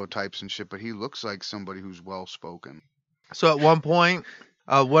stereotypes and shit, but he looks like somebody who's well spoken. So at one point,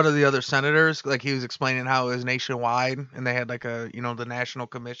 one of the other senators, like, he was explaining how it was nationwide and they had like a, you know, the national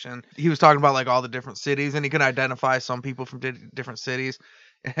commission. He was talking about like all the different cities and he could identify some people from different cities.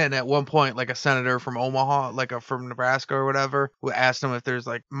 And at one point, like, a senator from Omaha, like from Nebraska or whatever, asked him if there's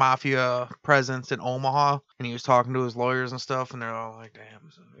like mafia presence in Omaha. And he was talking to his lawyers and stuff. And they're all like,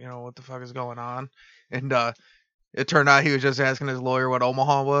 damn, you know, what the fuck is going on? And it turned out he was just asking his lawyer what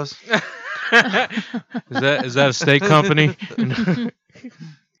Omaha was. Is that a steak company?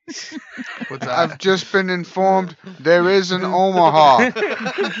 What's that? I've just been informed there is an Omaha.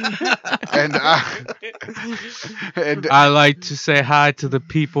 and I like to say hi to the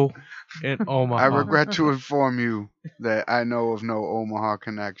people in Omaha. I regret to inform you that I know of no Omaha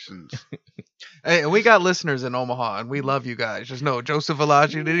connections. Hey, we got listeners in Omaha, and we love you guys. Just know, Joseph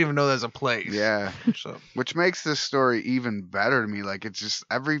Valachi didn't even know there's a place. Yeah. So. Which makes this story even better to me. Like, it's just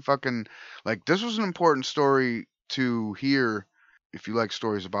every fucking... Like, this was an important story to hear if you like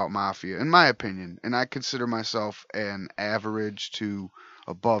stories about mafia, in my opinion. And I consider myself an average to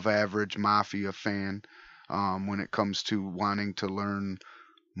above average mafia fan when it comes to wanting to learn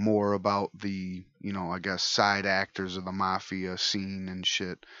more about the, you know, I guess, side actors of the mafia scene and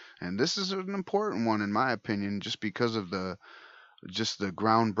shit. And this is an important one, in my opinion, just because of the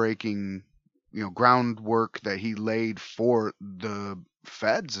groundbreaking, you know, groundwork that he laid for the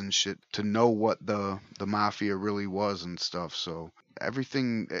feds and shit to know what the mafia really was and stuff. So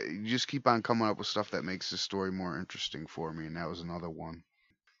everything, you just keep on coming up with stuff that makes this story more interesting for me, and that was another one.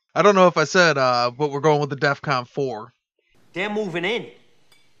 I don't know if I said, but we're going with the DEFCON 4. They're moving in.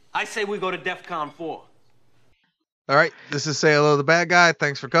 I say we go to DEFCON 4. All right, this is Say Hello to the Bad Guy.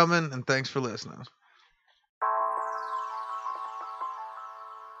 Thanks for coming, and thanks for listening.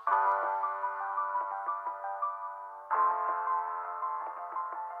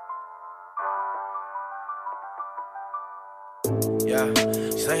 Yeah,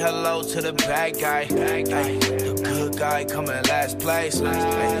 say hello to the bad guy. Ay, the good guy coming last place.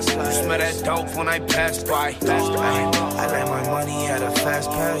 Ay, you smell that dope when I pass by. Ay, I let my money at a fast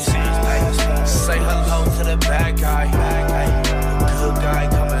pace. Ay, say hello to the bad guy. Ay, the good guy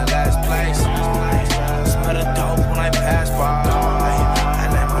coming last place. Ay, smell the dope when I pass by. Ay, I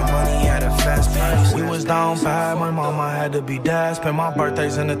let my money at a fast pace. We was down bad, my mama had to be dad. Spent my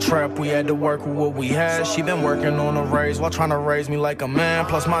birthdays in the trap, we had to work with what we had. She been working on a raise while trying to raise me like a man.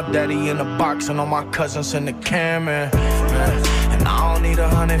 Plus my daddy in the box and all my cousins in the can, man. And I don't need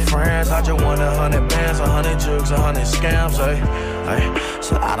 100 friends, I just want 100 bands, 100 jugs, 100 scams, ay.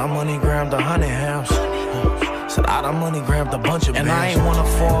 So I done money grabbed 100 hams. Said I done money grabbed a bunch of bands. And I ain't wanna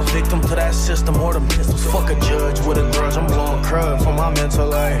fall victim to that system or the pistols. Fuck a judge with a grudge, I'm blowing crud for my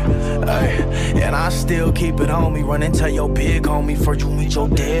mental, ay. And I still keep it on me, run and tell your big homie first you meet your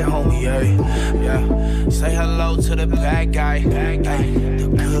dead homie, ay. Yeah, say hello to the bad guy, ay. The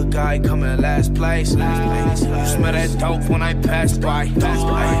good guy coming last place, ay. You smell that dope when I pass by,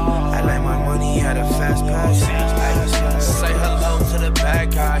 ay. I let my money at a fast pace, ay. Say hello to the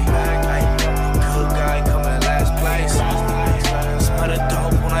bad guy, ay. The good guy coming last place. Smell the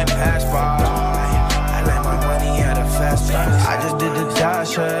dope when I pass by. I let my money at a fast pace. I just did the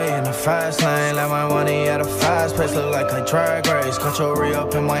dash in a fast lane. Let my money at a fast pace. Look like a drag race. Got your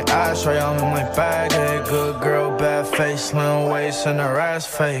re-up in my ashtray. I'm in my bag. Hey, good girl, bad face. Slim waist and her ass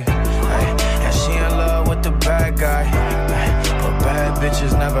fake. Ay, and she in love with the bad guy. Ay, but bad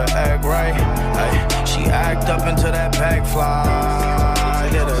bitches never act right. Ay, she act up into that bag fly.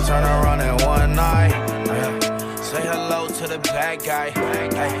 Get her turn around in one night. Ay, say hello to the bad guy. Ay,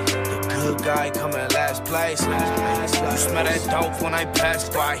 the good guy coming last place. You smell that dope when I pass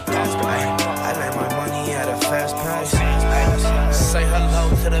by. I let my money at a fast pace. Say hello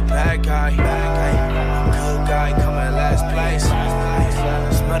to the bad guy. The good guy coming last place.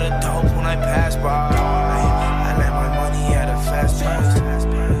 Smell the dope when I pass by. I let my money at a fast pace.